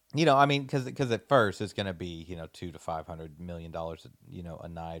mean, because at first it's going to be $200 to $500 million, a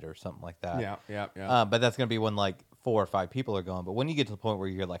night or something like that. Yeah. But that's going to be when like 4 or 5 people are going. But when you get to the point where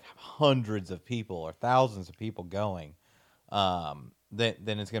you're like hundreds of people or thousands of people going, then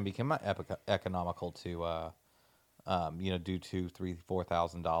it's going to become economical to. Do $2,000, $3,000,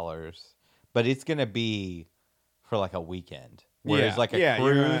 $4,000, but it's gonna be for like a weekend. Whereas like a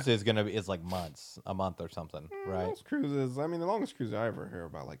cruise is like a month or something, right? Most cruises, I mean, the longest cruise I ever hear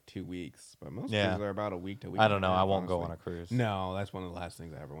about like 2 weeks, but most cruises are about a week to week. I don't know. I won't go on a cruise. No, that's one of the last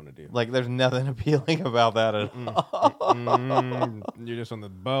things I ever want to do. Like, there's nothing appealing about that at all. You're just on the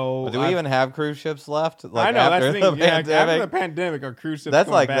boat. But do we even have cruise ships left? Like, I know after that's the thing. pandemic? After the pandemic, our cruise ships. That's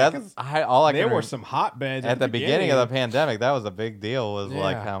like back, there were some hotbeds at the beginning of the pandemic. That was a big deal. Was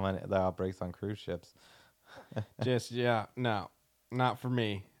like how many the outbreaks on cruise ships. No. Not for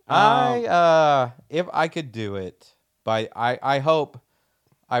me. If I could do it,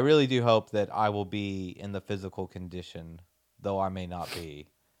 I really do hope that I will be in the physical condition, though I may not be,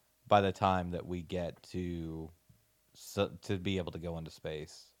 by the time that we get to be able to go into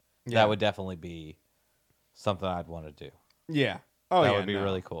space. Yeah. That would definitely be something I'd want to do. Yeah. That would be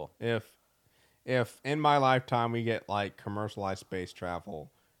really cool. If in my lifetime we get like commercialized space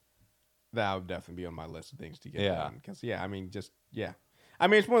travel, that would definitely be on my list of things to get done. Because I mean,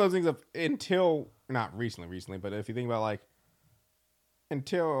 it's one of those things of until not recently, but if you think about like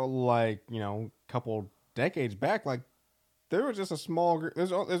until like a couple decades back, like there was just a small group.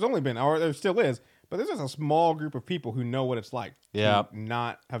 There's only been, or there still is, but there's just a small group of people who know what it's like to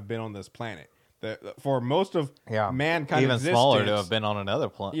not have been on this planet. For most of mankind, even smaller to have been on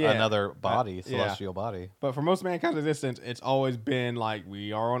another body, celestial body. But for most of mankind's existence, it's always been like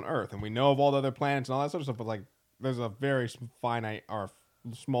we are on Earth, and we know of all the other planets and all that sort of stuff. But like, there's a very finite or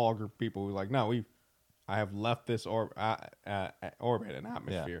small group of people who like, no, I have left this orbit and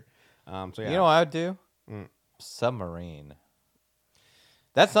atmosphere. So you know what I would do? Submarine.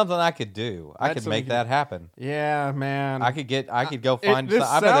 That's something I could do. I could make that happen. Yeah, man. I could go find.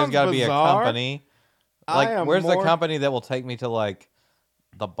 I bet there's got to be a company. Like, where's the company that will take me to like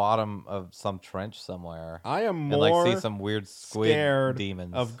the bottom of some trench somewhere? I am more and like see some weird squid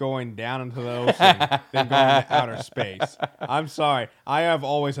demons of going down into the ocean than going into outer space. I'm sorry. I have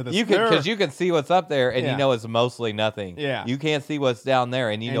always had this. Because you can see what's up there, and you know it's mostly nothing. Yeah. You can't see what's down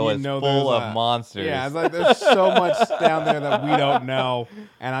there, and you know it's full of monsters. Yeah, it's like there's so much down there that we don't know,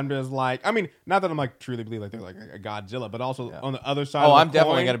 and I'm just like, I mean, not that I'm like truly believe like they're like a Godzilla, but also on the other side. I'm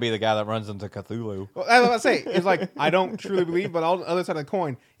definitely gonna be the guy that runs into Cthulhu. Well, that's what I say. It's like I don't truly believe, but on the other side of the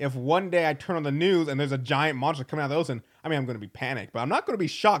coin, if one day I turn on the news and there's a giant monster coming out of the ocean, I mean, I'm going to be panicked, but I'm not going to be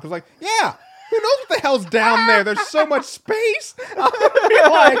shocked. It's like, yeah, who knows what the hell's down there? There's so much space.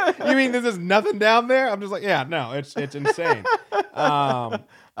 Like, you mean there's just nothing down there? I'm just like, yeah, no, it's insane.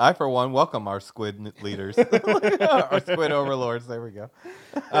 I, for one, welcome our squid leaders, our squid overlords. There we go.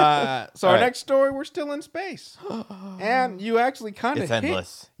 So our next story, we're still in space, and you actually kind of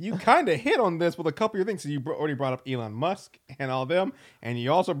hit on this with a couple of your things. So you already brought up Elon Musk and all them, and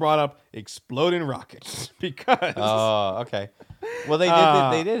you also brought up exploding rockets because. Oh, okay. Well,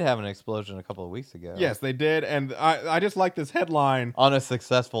 they did have an explosion a couple of weeks ago. Yes, they did, and I just like this headline on a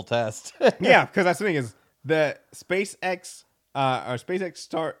successful test. Yeah, because that's the thing is the SpaceX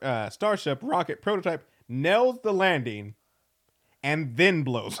Starship rocket prototype nails the landing and then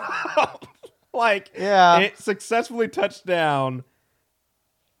blows up. It successfully touched down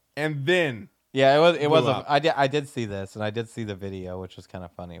and then Yeah, it was blew up. I did see this, and I did see the video, which was kind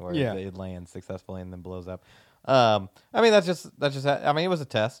of funny, where Yeah. it lands successfully and then blows up. I mean, that's just I mean, it was a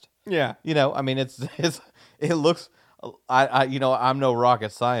test. Yeah. You know, I mean, it looks. I you know, I'm no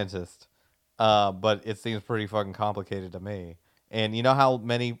rocket scientist, but it seems pretty fucking complicated to me. And you know how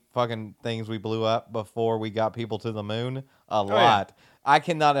many fucking things we blew up before we got people to the moon? A lot. I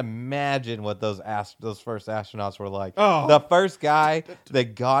cannot imagine what those first astronauts were like. Oh. The first guy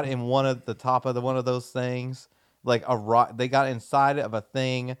that got in one of the top of one of those things, like a rock, they got inside of a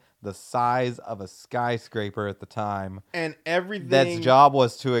thing the size of a skyscraper at the time. And everything. That's job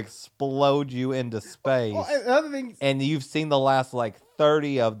was to explode you into space. Well, other things. And you've seen the last like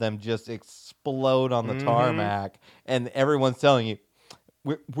 30 of them just explode on the tarmac, and everyone's telling you,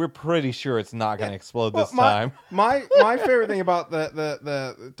 we're pretty sure it's not going to explode this time. My favorite thing about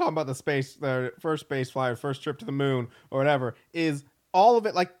the talking about the first space flight, first trip to the moon or whatever, is all of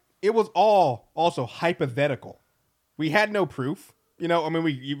it, like, it was all also hypothetical. We had no proof. You know, I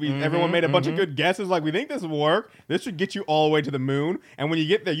mean, everyone made a bunch of good guesses. Like, we think this will work. This should get you all the way to the moon. And when you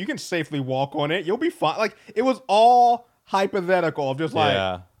get there, you can safely walk on it. You'll be fine. Like, it was all hypothetical of just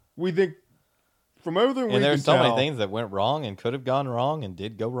like, we think from everything we can and there's so tell, many things that went wrong and could have gone wrong and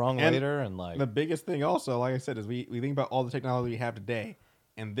did go wrong and later. And like the biggest thing also, like I said, is we think about all the technology we have today.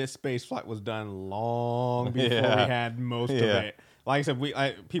 And this space flight was done long before we had most of it. Like I said,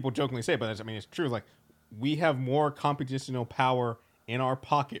 people jokingly say, but I mean, it's true. Like, we have more computational power in our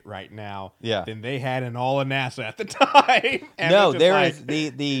pocket right now than they had in all of NASA at the time. And no, there is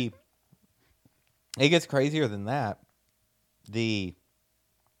the it gets crazier than that. The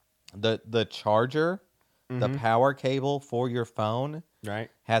charger, the power cable for your phone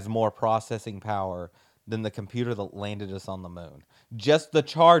has more processing power than the computer that landed us on the moon. Just the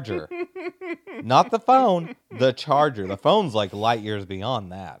charger. Not the phone, the charger. The phone's like light years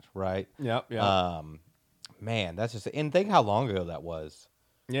beyond that, right? Yep. Man, that's just... And think how long ago that was.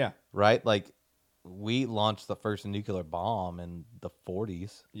 Yeah. Right? Like, we launched the first nuclear bomb in the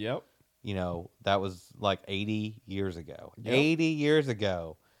 40s. Yep. You know, that was like 80 years ago. Yep. 80 years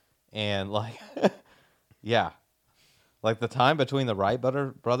ago. And like, yeah. Like the time between the Wright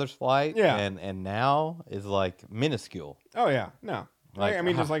brothers flight and now is like minuscule. Oh, yeah. No. Like, I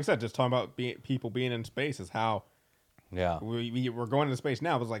mean, just like I said, just talking about people being in space is how we're going into space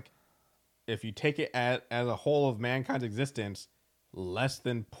now. It was like, if you take it as a whole of mankind's existence, less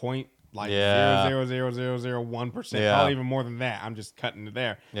than 0.00001%, probably even more than that. I'm just cutting it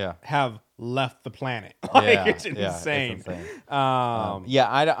there. Yeah, have left the planet. Like, it's insane. It's insane.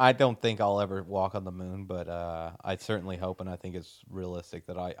 I don't think I'll ever walk on the moon, but I certainly hope, and I think it's realistic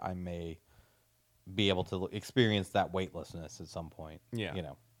that I may be able to experience that weightlessness at some point. Yeah, you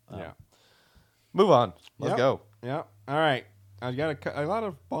know. Move on. Let's go. Yeah. All right. I got a lot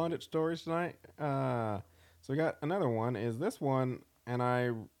of bondage stories tonight. So we got another one. Is this one? And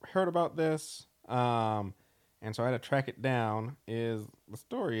I heard about this, and so I had to track it down. The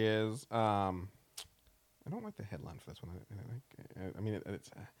story is, I don't like the headline for this one. I mean,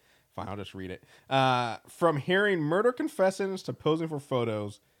 it's fine. I'll just read it. From hearing murder confessions to posing for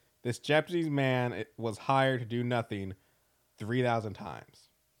photos, this Japanese man was hired to do nothing 3,000 times.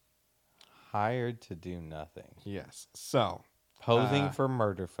 Hired to do nothing. Yes. So. Posing for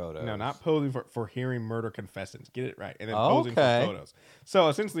murder photos. No, not posing for hearing murder confessions. Get it right. And then posing for photos. So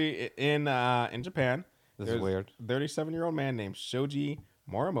essentially, in Japan, this is weird. 37-year-old man named Shoji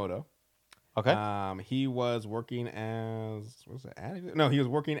Morimoto. Okay. He was working as he was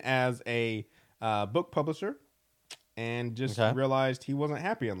working as a book publisher, and just realized he wasn't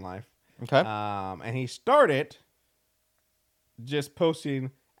happy in life. Okay. And he started just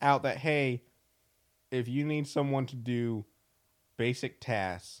posting out that, hey, if you need someone to do basic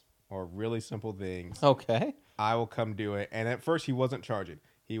tasks or really simple things, I will come do it. And at first he wasn't charging.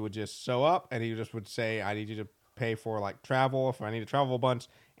 He would just show up and he just would say, I need you to pay for like travel if I need to travel a bunch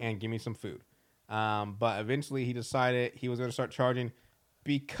and give me some food. But eventually he decided he was going to start charging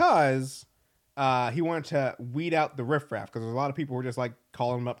because he wanted to weed out the riffraff, because there's a lot of people who were just like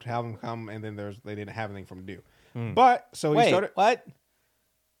calling him up to have him come, and then they didn't have anything for him to do. But so he started. What?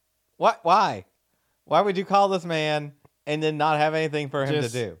 Why would you call this man and then not have anything for him to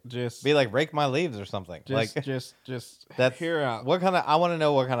do? Just be like, rake my leaves or something. Just that's hear out. What kind of? I want to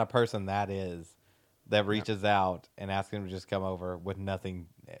know what kind of person that is that reaches out and asks him to just come over with nothing,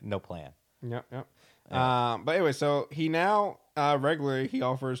 no plan. Yep. But anyway, so he now regularly he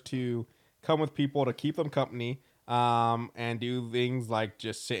offers to come with people to keep them company, and do things like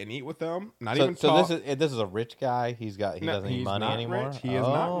just sit and eat with them. Not So, even so talk. this is a rich guy. He No, doesn't need he's money not anymore. rich. He is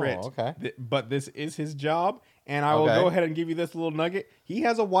not rich. Okay. But this is his job, and I will Okay. go ahead and give you this little nugget. He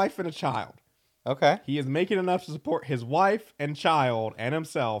has a wife and a child. Okay. He is making enough to support his wife and child and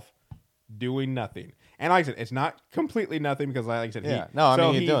himself doing nothing. And like I said, it's not completely nothing because, like I said, Yeah. No, I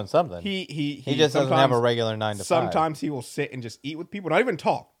mean, he's doing something. He just doesn't have a sometimes- regular 9 to 5. Sometimes he will sit and just eat with people, not even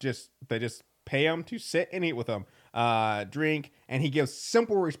talk. They just pay him to sit and eat with them, drink, and he gives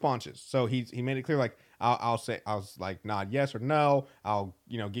simple responses. So he made it clear, like I'll like nod yes or no. I'll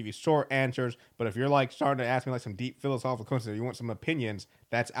give you short answers. But if you're like starting to ask me like some deep philosophical questions, or you want some opinions,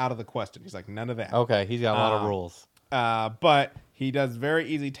 that's out of the question. He's like, none of that. Okay. He's got a lot of rules. But he does very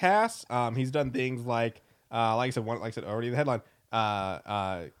easy tasks. He's done things like I said already in the headline.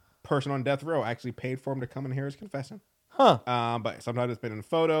 Person on death row actually paid for him to come and hear his confession. Huh. But sometimes it's been in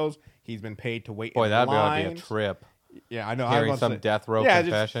photos. He's been paid to wait. Boy, in that'd lines. be a trip. Yeah, I know. Hearing some death row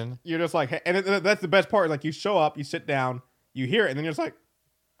confession. You're just like, hey, and that's the best part. Like you show up, you sit down, you hear it, and then you're just like,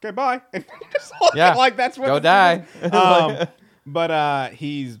 okay, bye. And just like that's what go this die. is. But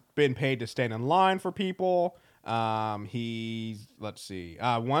he's been paid to stand in line for people. Let's see.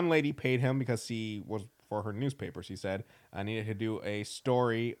 One lady paid him because he was for her newspaper. She said I needed to do a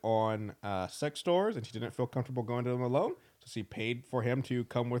story on sex stores, and she didn't feel comfortable going to them alone, so she paid for him to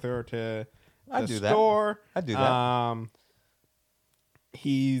come with her to the store. I do that.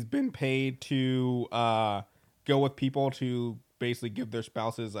 He's been paid to go with people to basically give their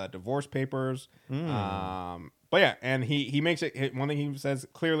spouses divorce papers. But yeah, and he makes it. One thing he says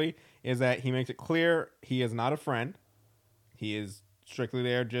clearly is that he makes it clear he is not a friend. He is strictly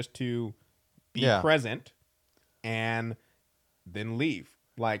there just to be present and then leave.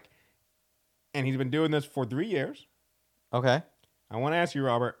 And he's been doing this for 3 years. Okay. I want to ask you,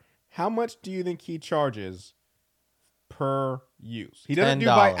 Robert, how much do you think he charges per use? He doesn't do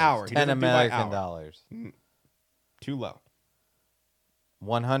by hour. He $10 doesn't do by American hour. dollars. Too low.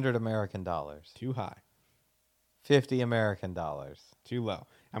 100 American dollars. Too high. 50 American dollars. Too low.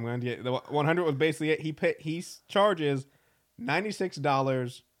 I'm going to get the 100 was basically it. He charges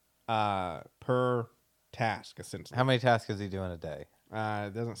 $96 per task essentially. How many tasks is he doing a day?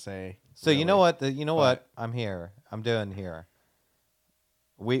 It doesn't say. So really. You know what? I'm here. I'm doing here.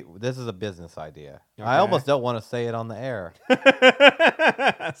 This is a business idea. Okay. I almost don't want to say it on the air.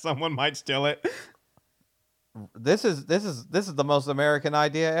 Someone might steal it. This is the most American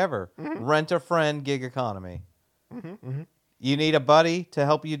idea ever. Mm-hmm. Rent a friend gig economy. Mm-hmm, mm-hmm. You need a buddy to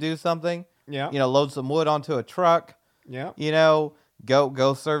help you do something. Yeah. Load some wood onto a truck. Yeah.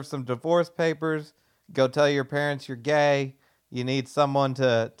 Go serve some divorce papers. Go tell your parents you're gay. You need someone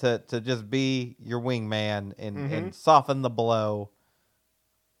to just be your wingman and soften the blow.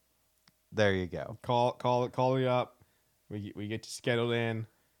 There you go. Call you up. We get you scheduled in.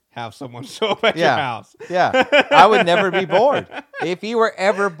 Have someone show up at your house. Yeah. I would never be bored. If you were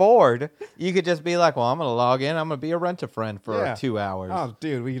ever bored, you could just be like, well, I'm going to log in. I'm going to be a rent-a-friend for 2 hours. Oh,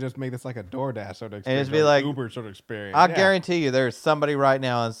 dude, we could just make this like a DoorDash sort of experience. And just be like, Uber sort of experience. I guarantee you there's somebody right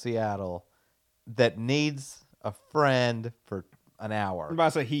now in Seattle that needs a friend for an hour. I'm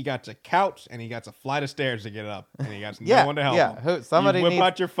about to say he got a couch and he got a flight of stairs to get up and he got no one to help him. Somebody whip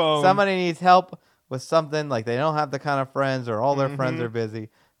out your phone. Somebody needs help with something, like they don't have the kind of friends or all their friends are busy.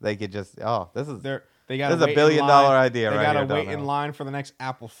 They could just, this is a $1 billion idea right here. They got to wait in line for the next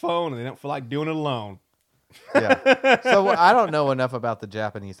Apple phone and they don't feel like doing it alone. Yeah. So I don't know enough about the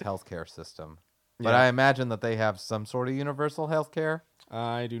Japanese healthcare system, but I imagine that they have some sort of universal healthcare.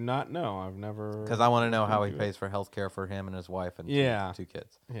 I do not know. I've never. Because I want to know how he pays for healthcare for him and his wife and two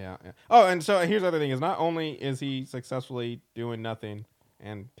kids. Yeah. Oh, and so here's the other thing: is not only is he successfully doing nothing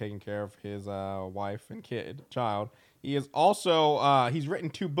and taking care of his wife and child, he is also he's written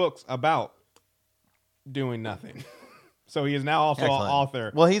 2 books about doing nothing. So he is now also an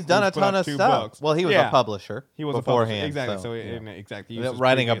author. Well, he's done a ton of stuff. Books. Well, he was a publisher. He was beforehand. Exactly. So exactly.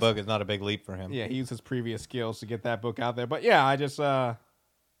 Writing a book is not a big leap for him. Yeah, he used his previous skills to get that book out there. But yeah, I just yeah.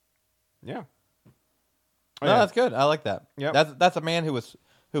 No, that's good. I like that. Yeah, that's a man who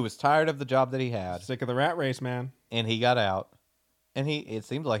was tired of the job that he had, sick of the rat race, man, and he got out. And it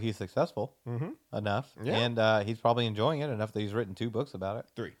seems like he's successful enough, and he's probably enjoying it enough that he's written 2 books about it.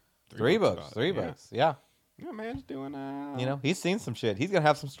 Three books. Three books. Yeah. Yeah, man's doing. He's seen some shit. He's gonna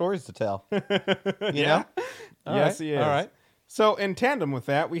have some stories to tell. You know? Yes, he is. All right. So in tandem with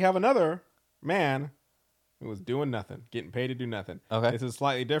that, we have another man who was doing nothing, getting paid to do nothing. Okay. This is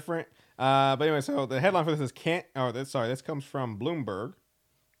slightly different. But anyway, so the headline for this is this comes from Bloomberg,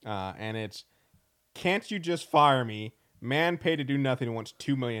 and it's "Can't you just fire me? Man paid to do nothing wants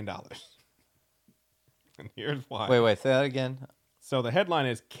 $2 million." And here's why. Wait, say that again. So the headline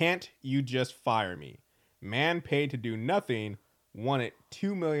is, "Can't you just fire me? Man paid to do nothing wanted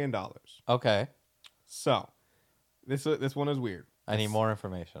 $2 million." Okay. So this one is weird. I need more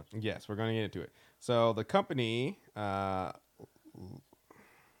information. Yes, we're going to get into it. So the company,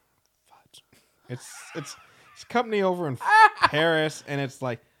 it's a company over in Paris, and it's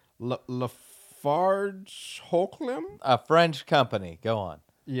like Lafarge Holcim. A French company. Go on.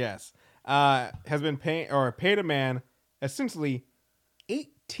 Yes, has been paid a man essentially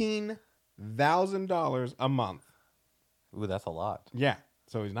 $18,000 a month. Ooh, that's a lot. Yeah,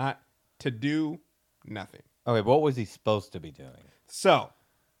 so he's not to do nothing. Okay, what was he supposed to be doing? So,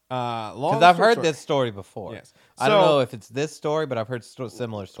 because I've heard this story before. Yes, I don't know if it's this story, but I've heard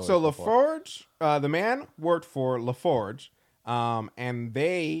similar stories. So before. Lafarge, the man worked for Lafarge, and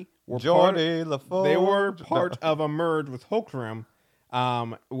they were Lafarge. They were part of a merge with Holcim,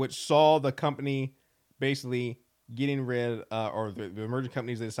 which saw the company basically getting rid, or the merging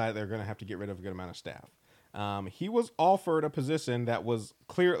companies, they decided they're going to have to get rid of a good amount of staff. He was offered a position that was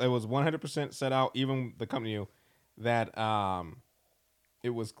clear. It was 100% set out. Even the company knew that it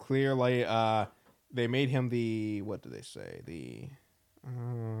was clearly they made him the, what did they say? The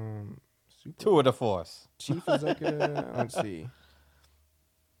Tour de force. Chief executive. Let's see.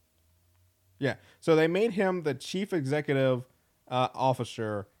 Yeah, so they made him the chief executive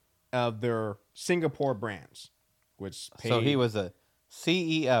officer of their Singapore branch, which paid, so he was a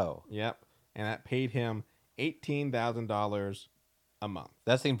CEO. Yep, and that paid him $18,000 a month.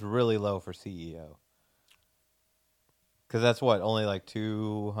 That seems really low for CEO. Because that's what, only like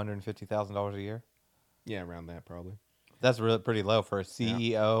 $250,000 a year? Yeah, around that probably. That's really pretty low for a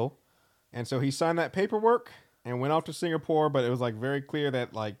CEO. Yeah. And so he signed that paperwork and went off to Singapore, but it was like very clear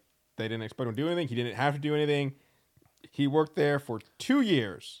that like they didn't expect him to do anything. He didn't have to do anything. He worked there for 2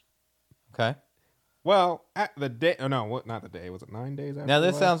 years. Okay. Well, at the day, not the day. Was it 9 days after? Now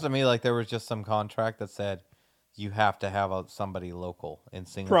this sounds to me like there was just some contract that said you have to have somebody local in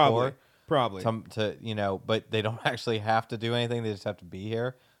Singapore. Probably. But they don't actually have to do anything. They just have to be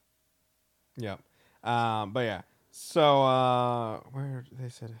here. Yeah. But yeah. So where they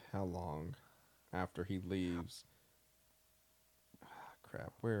said how long after he leaves?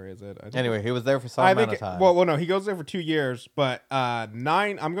 Crap, where is it? Anyway, he was there for some amount of time. Well, no, he goes there for 2 years, but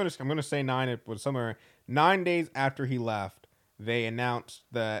 9. I'm gonna say 9. It was somewhere 9 days after he left. They announced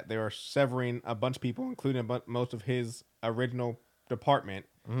that they were severing a bunch of people, including most of his original department.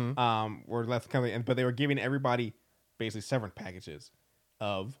 Mm-hmm. Were left the company, but they were giving everybody basically severance packages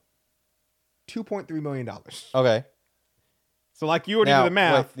of $2.3 million. Okay. So, like you already did the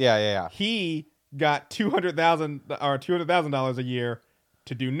math. Yeah. He got $200,000 a year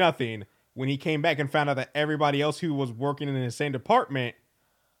to do nothing. When he came back and found out that everybody else who was working in the same department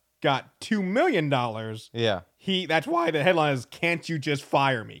got $2 million. Yeah. That's why the headline is, "Can't you just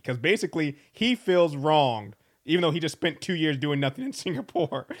fire me?" Because basically he feels wronged, even though he just spent 2 years doing nothing in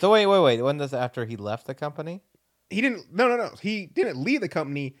Singapore. So wait. When this after he left the company? He didn't. No. He didn't leave the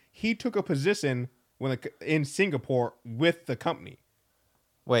company. He took a position in Singapore with the company.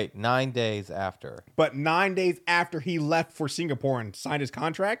 Wait, 9 days after. But 9 days after he left for Singapore and signed his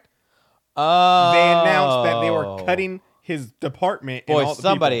contract, oh, they announced that they were cutting his department. Boy, and all the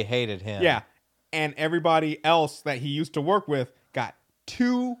somebody people. hated him. Yeah, and everybody else that he used to work with got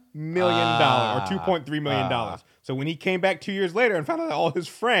 $2 million or $2.3 million. So when he came back 2 years later and found out that all his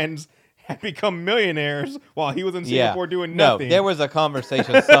friends had become millionaires while he was in Singapore doing nothing. No, there was a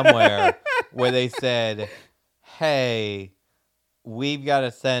conversation somewhere where they said, "Hey, we've got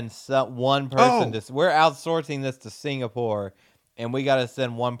to send one person to. We're outsourcing this to Singapore, and we got to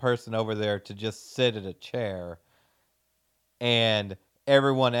send one person over there to just sit at a chair, and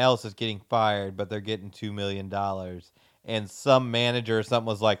everyone else is getting fired, but they're getting $2 million." And some manager or something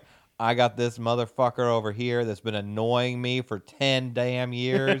was like, "I got this motherfucker over here that's been annoying me for 10 damn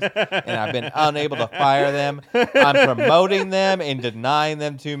years, and I've been unable to fire them. I'm promoting them and denying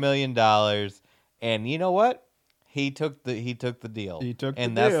them $2 million." And you know what? He took the deal. He took the deal.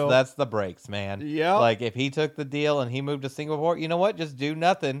 And that's the breaks, man. Yeah. Like if he took the deal and he moved to Singapore, you know what? Just do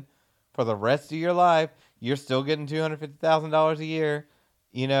nothing for the rest of your life. You're still getting $250,000 a year.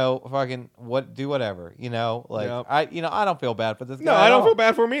 Do whatever. Like I don't feel bad for this guy. No, I don't feel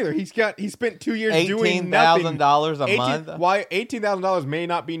bad for him either. He spent 2 years doing nothing. $18,000 a month. Why $18,000 may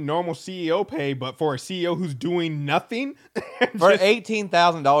not be normal CEO pay, but for a CEO who's doing nothing, for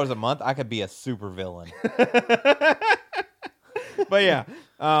 $18,000 a month, I could be a super villain. But yeah,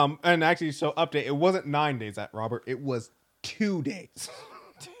 and actually, so update. It wasn't 9 days, Robert. It was 2 days.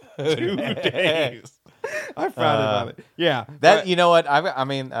 2 days. I found about it. Yeah, that you know what I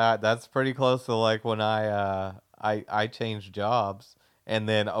mean. That's pretty close to like when I changed jobs, and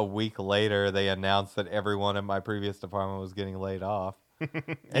then a week later they announced that everyone in my previous department was getting laid off.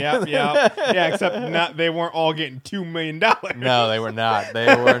 yeah. Except they weren't all getting $2 million. No, they were not. They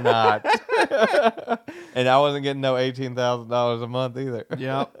were not. And I wasn't getting no $18,000 a month either.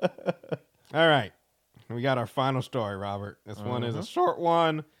 Yep. All right, we got our final story, Robert. This one is a short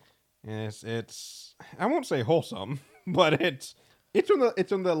one. It's I won't say wholesome, but it's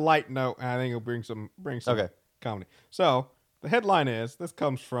on the light note, and I think it'll bring some comedy. So the headline is, this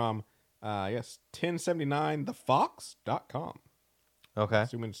comes from 1079thefox.com. Okay.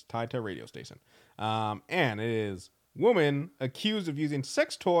 Assuming it's tied to a radio station. And it is, woman accused of using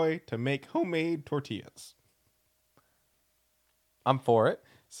sex toy to make homemade tortillas. I'm for it.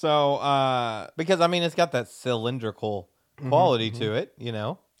 So because I mean it's got that cylindrical quality to it, you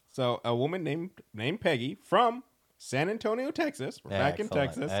know. So a woman named Peggy from San Antonio, Texas, back in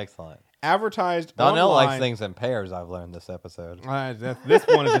Texas. Excellent. Advertised Donnell online. likes things in pairs, I've learned this episode. This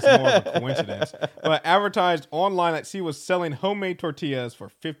one is just more of a coincidence. But advertised online that she was selling homemade tortillas for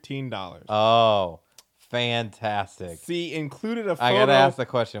 $15. Oh, fantastic. She included a photo. I got to ask the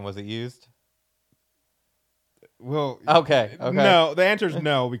question, was it used? Well, okay. No, the answer is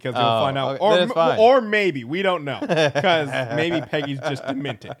no, because you'll find out. Okay. Or maybe. We don't know. Because maybe Peggy's just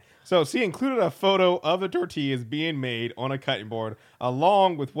demented. So she included a photo of the tortillas being made on a cutting board,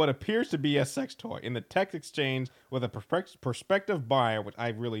 along with what appears to be a sex toy, in the text exchange with a prospective buyer, which I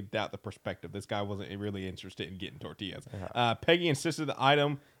really doubt the perspective. This guy wasn't really interested in getting tortillas. Peggy insisted the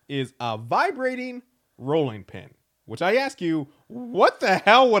item is a vibrating rolling pin. Which I ask you, what the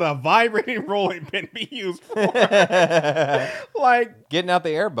hell would a vibrating rolling pin be used for? Like getting out the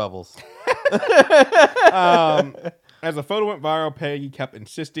air bubbles. As the photo went viral, Peggy kept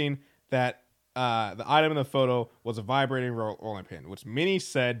insisting that the item in the photo was a vibrating rolling pin, which many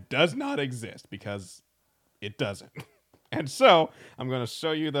said does not exist because it doesn't. And so I'm going to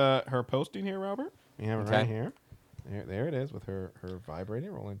show you her posting here, Robert. You have it right here. There it is with her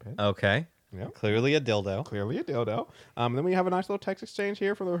vibrating rolling pin. Okay. Yep. Clearly a dildo. Then we have a nice little text exchange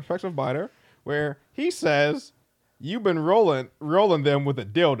here from the respective buyer where he says, "You've been rolling them with a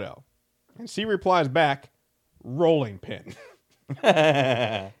dildo," and she replies back, "Rolling pin."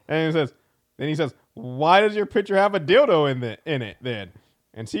 And he says, "Why does your picture have a dildo in it then?"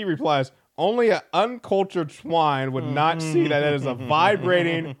 And she replies, "Only an uncultured swine would not see that it is a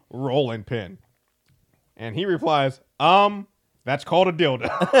vibrating rolling pin." And he replies, "That's called a dildo."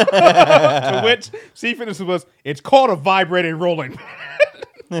 To which she finishes with, "It's called a vibrating rolling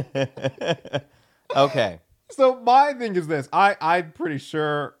pin." Okay. So my thing is this. I'm pretty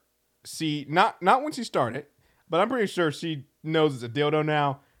sure she, not when she started, but I'm pretty sure she knows it's a dildo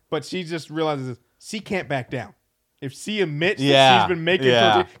now, but she just realizes she can't back down. If she admits that she's been making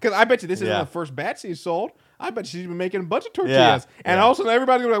tortillas, because I bet you this isn't the first batch she's sold. I bet she's been making a bunch of tortillas. And all of a sudden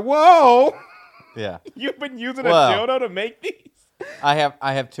everybody's going to be like, "Whoa, yeah, you've been using a dildo to make these?" I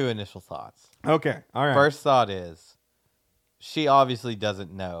have two initial thoughts. Okay, all right. First thought is, she obviously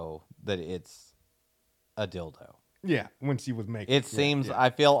doesn't know that it's a dildo. Yeah, when she was making it. Seems,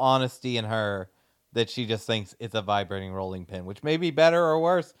 I feel honesty in her that she just thinks it's a vibrating rolling pin, which may be better or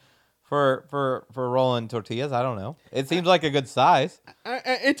worse for rolling tortillas. I don't know. It seems like a good size.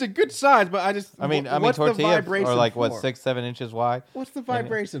 It's a good size, but I mean, tortillas are like, what, 6-7 inches wide? What's the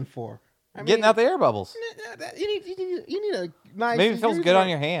vibration for? Getting out the air bubbles. You need a nice. Maybe it feels good on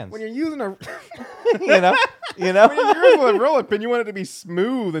your hands when you're using a. you know. When you're using a rolling pin, you want it to be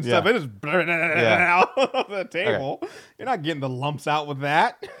smooth and stuff. It is out of the table. Okay. You're not getting the lumps out with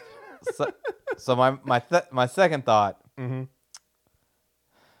that. So my second thought. Mm-hmm.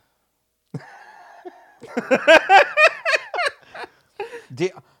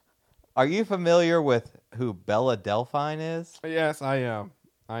 Are you familiar with who Bella Delphine is? Yes, I am.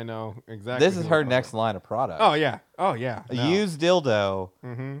 I know exactly. This is her next line of product. Oh yeah. No. A used dildo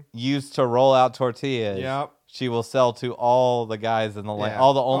used to roll out tortillas. Yep. She will sell to all the guys in the land,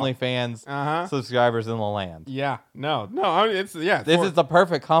 all the OnlyFans subscribers in the land. Yeah. No. I mean, it's This is the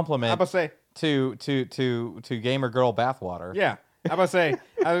perfect compliment. I was about to say to gamer girl bathwater. Yeah. I was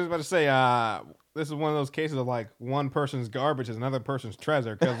about to say. This is one of those cases of like one person's garbage is another person's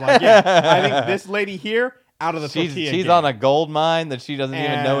treasure. Because I think this lady here. Out of the tortilla she's game. on a gold mine that she doesn't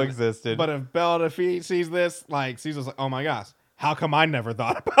even know existed. But if Bella sees this, like, she's just like, "Oh my gosh, how come I never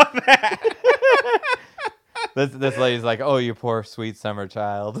thought about that?" This lady's like, "Oh, you poor sweet summer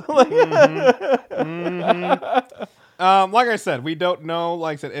child." Like I said, we don't know.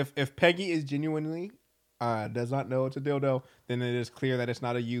 Like I said, if Peggy is genuinely does not know it's a dildo, then it is clear that it's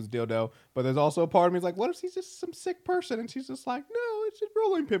not a used dildo. But there's also a part of me is like, what if she's just some sick person and she's just like, no, it's a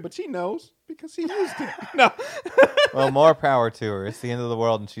rolling pin, but she knows because she used it. No. Well, more power to her. It's the end of the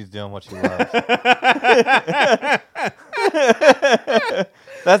world, and she's doing what she loves.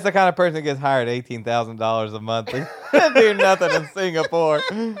 That's the kind of person that gets hired $18,000 a month to do nothing in Singapore.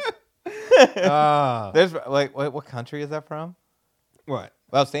 There's like, what country is that from? What?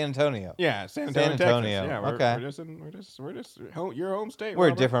 Well, San Antonio. Yeah, San Antonio. Texas. Yeah, okay. We're just your home state. We're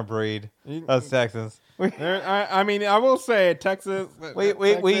Robert. a different breed. Us Texans. I mean, I will say Texas.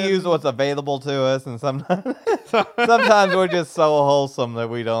 We use what's available to us, and sometimes we're just so wholesome that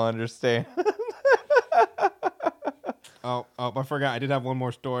we don't understand. Oh, I forgot. I did have one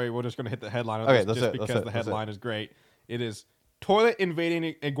more story. We're just going to hit the headline of this just because the headline is great. It is toilet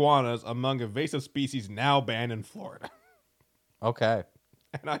invading iguanas among invasive species now banned in Florida. Okay.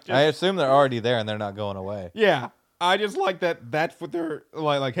 And I assume they're already there and they're not going away. Yeah. I just like that. That's what they're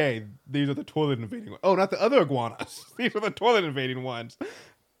like. Hey, these are the toilet invading ones. Oh, not the other iguanas. These are the toilet invading ones.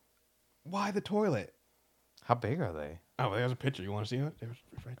 Why the toilet? How big are they? Oh, there's a picture. You want to see it?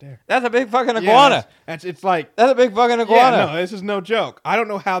 It's right there. That's a big fucking iguana. Yeah, it's like that's a big fucking iguana. Yeah, no, this is no joke. I don't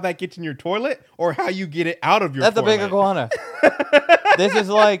know how that gets in your toilet or how you get it out of your toilet. That's a big iguana. This is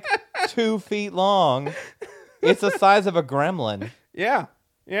like 2 feet long. It's the size of a gremlin. Yeah.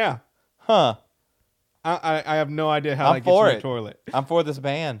 Huh. I have no idea how that gets in your toilet. I'm for this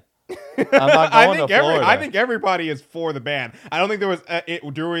ban. I'm not going to Florida. I think everybody is for the ban. I don't think there was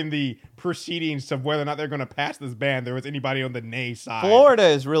during the proceedings of whether or not they're going to pass this ban, there was anybody on the nay side. Florida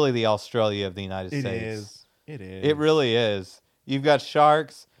is really the Australia of the United States. It is. It really is. You've got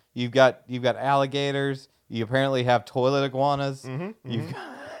sharks. You've got alligators. You apparently have toilet iguanas.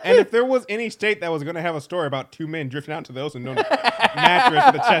 And if there was any state that was going to have a story about 2 men drifting out to the ocean on a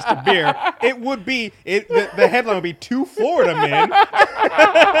mattress with a chest of beer, it would be the headline would be 2 Florida men.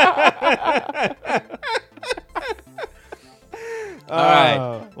 All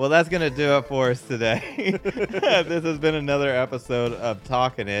right. Well, that's going to do it for us today. This has been another episode of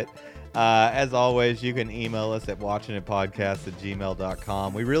Talking It. As always, you can email us at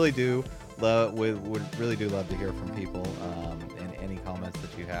watchingitpodcast@gmail.com. We really do love to hear from people. And any comments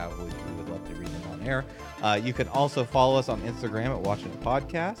that you have, we would love to read them on air. You can also follow us on Instagram at Watching It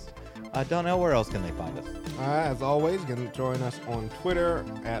Podcast. Donnell, where else can they find us? As always, you can join us on Twitter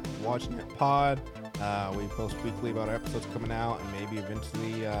at Watching It Pod. We post weekly about our episodes coming out, and maybe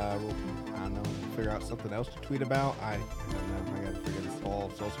eventually we'll, figure out something else to tweet about. I don't know. I got to figure this whole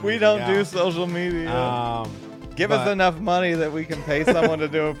social media We don't out. do social media. Give us enough money that we can pay someone to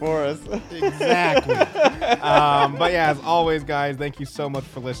do it for us. Exactly. But yeah, as always, guys, thank you so much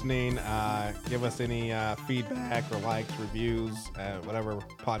for listening. Give us any feedback or likes, reviews, whatever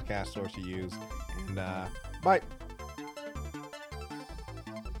podcast source you use. And bye.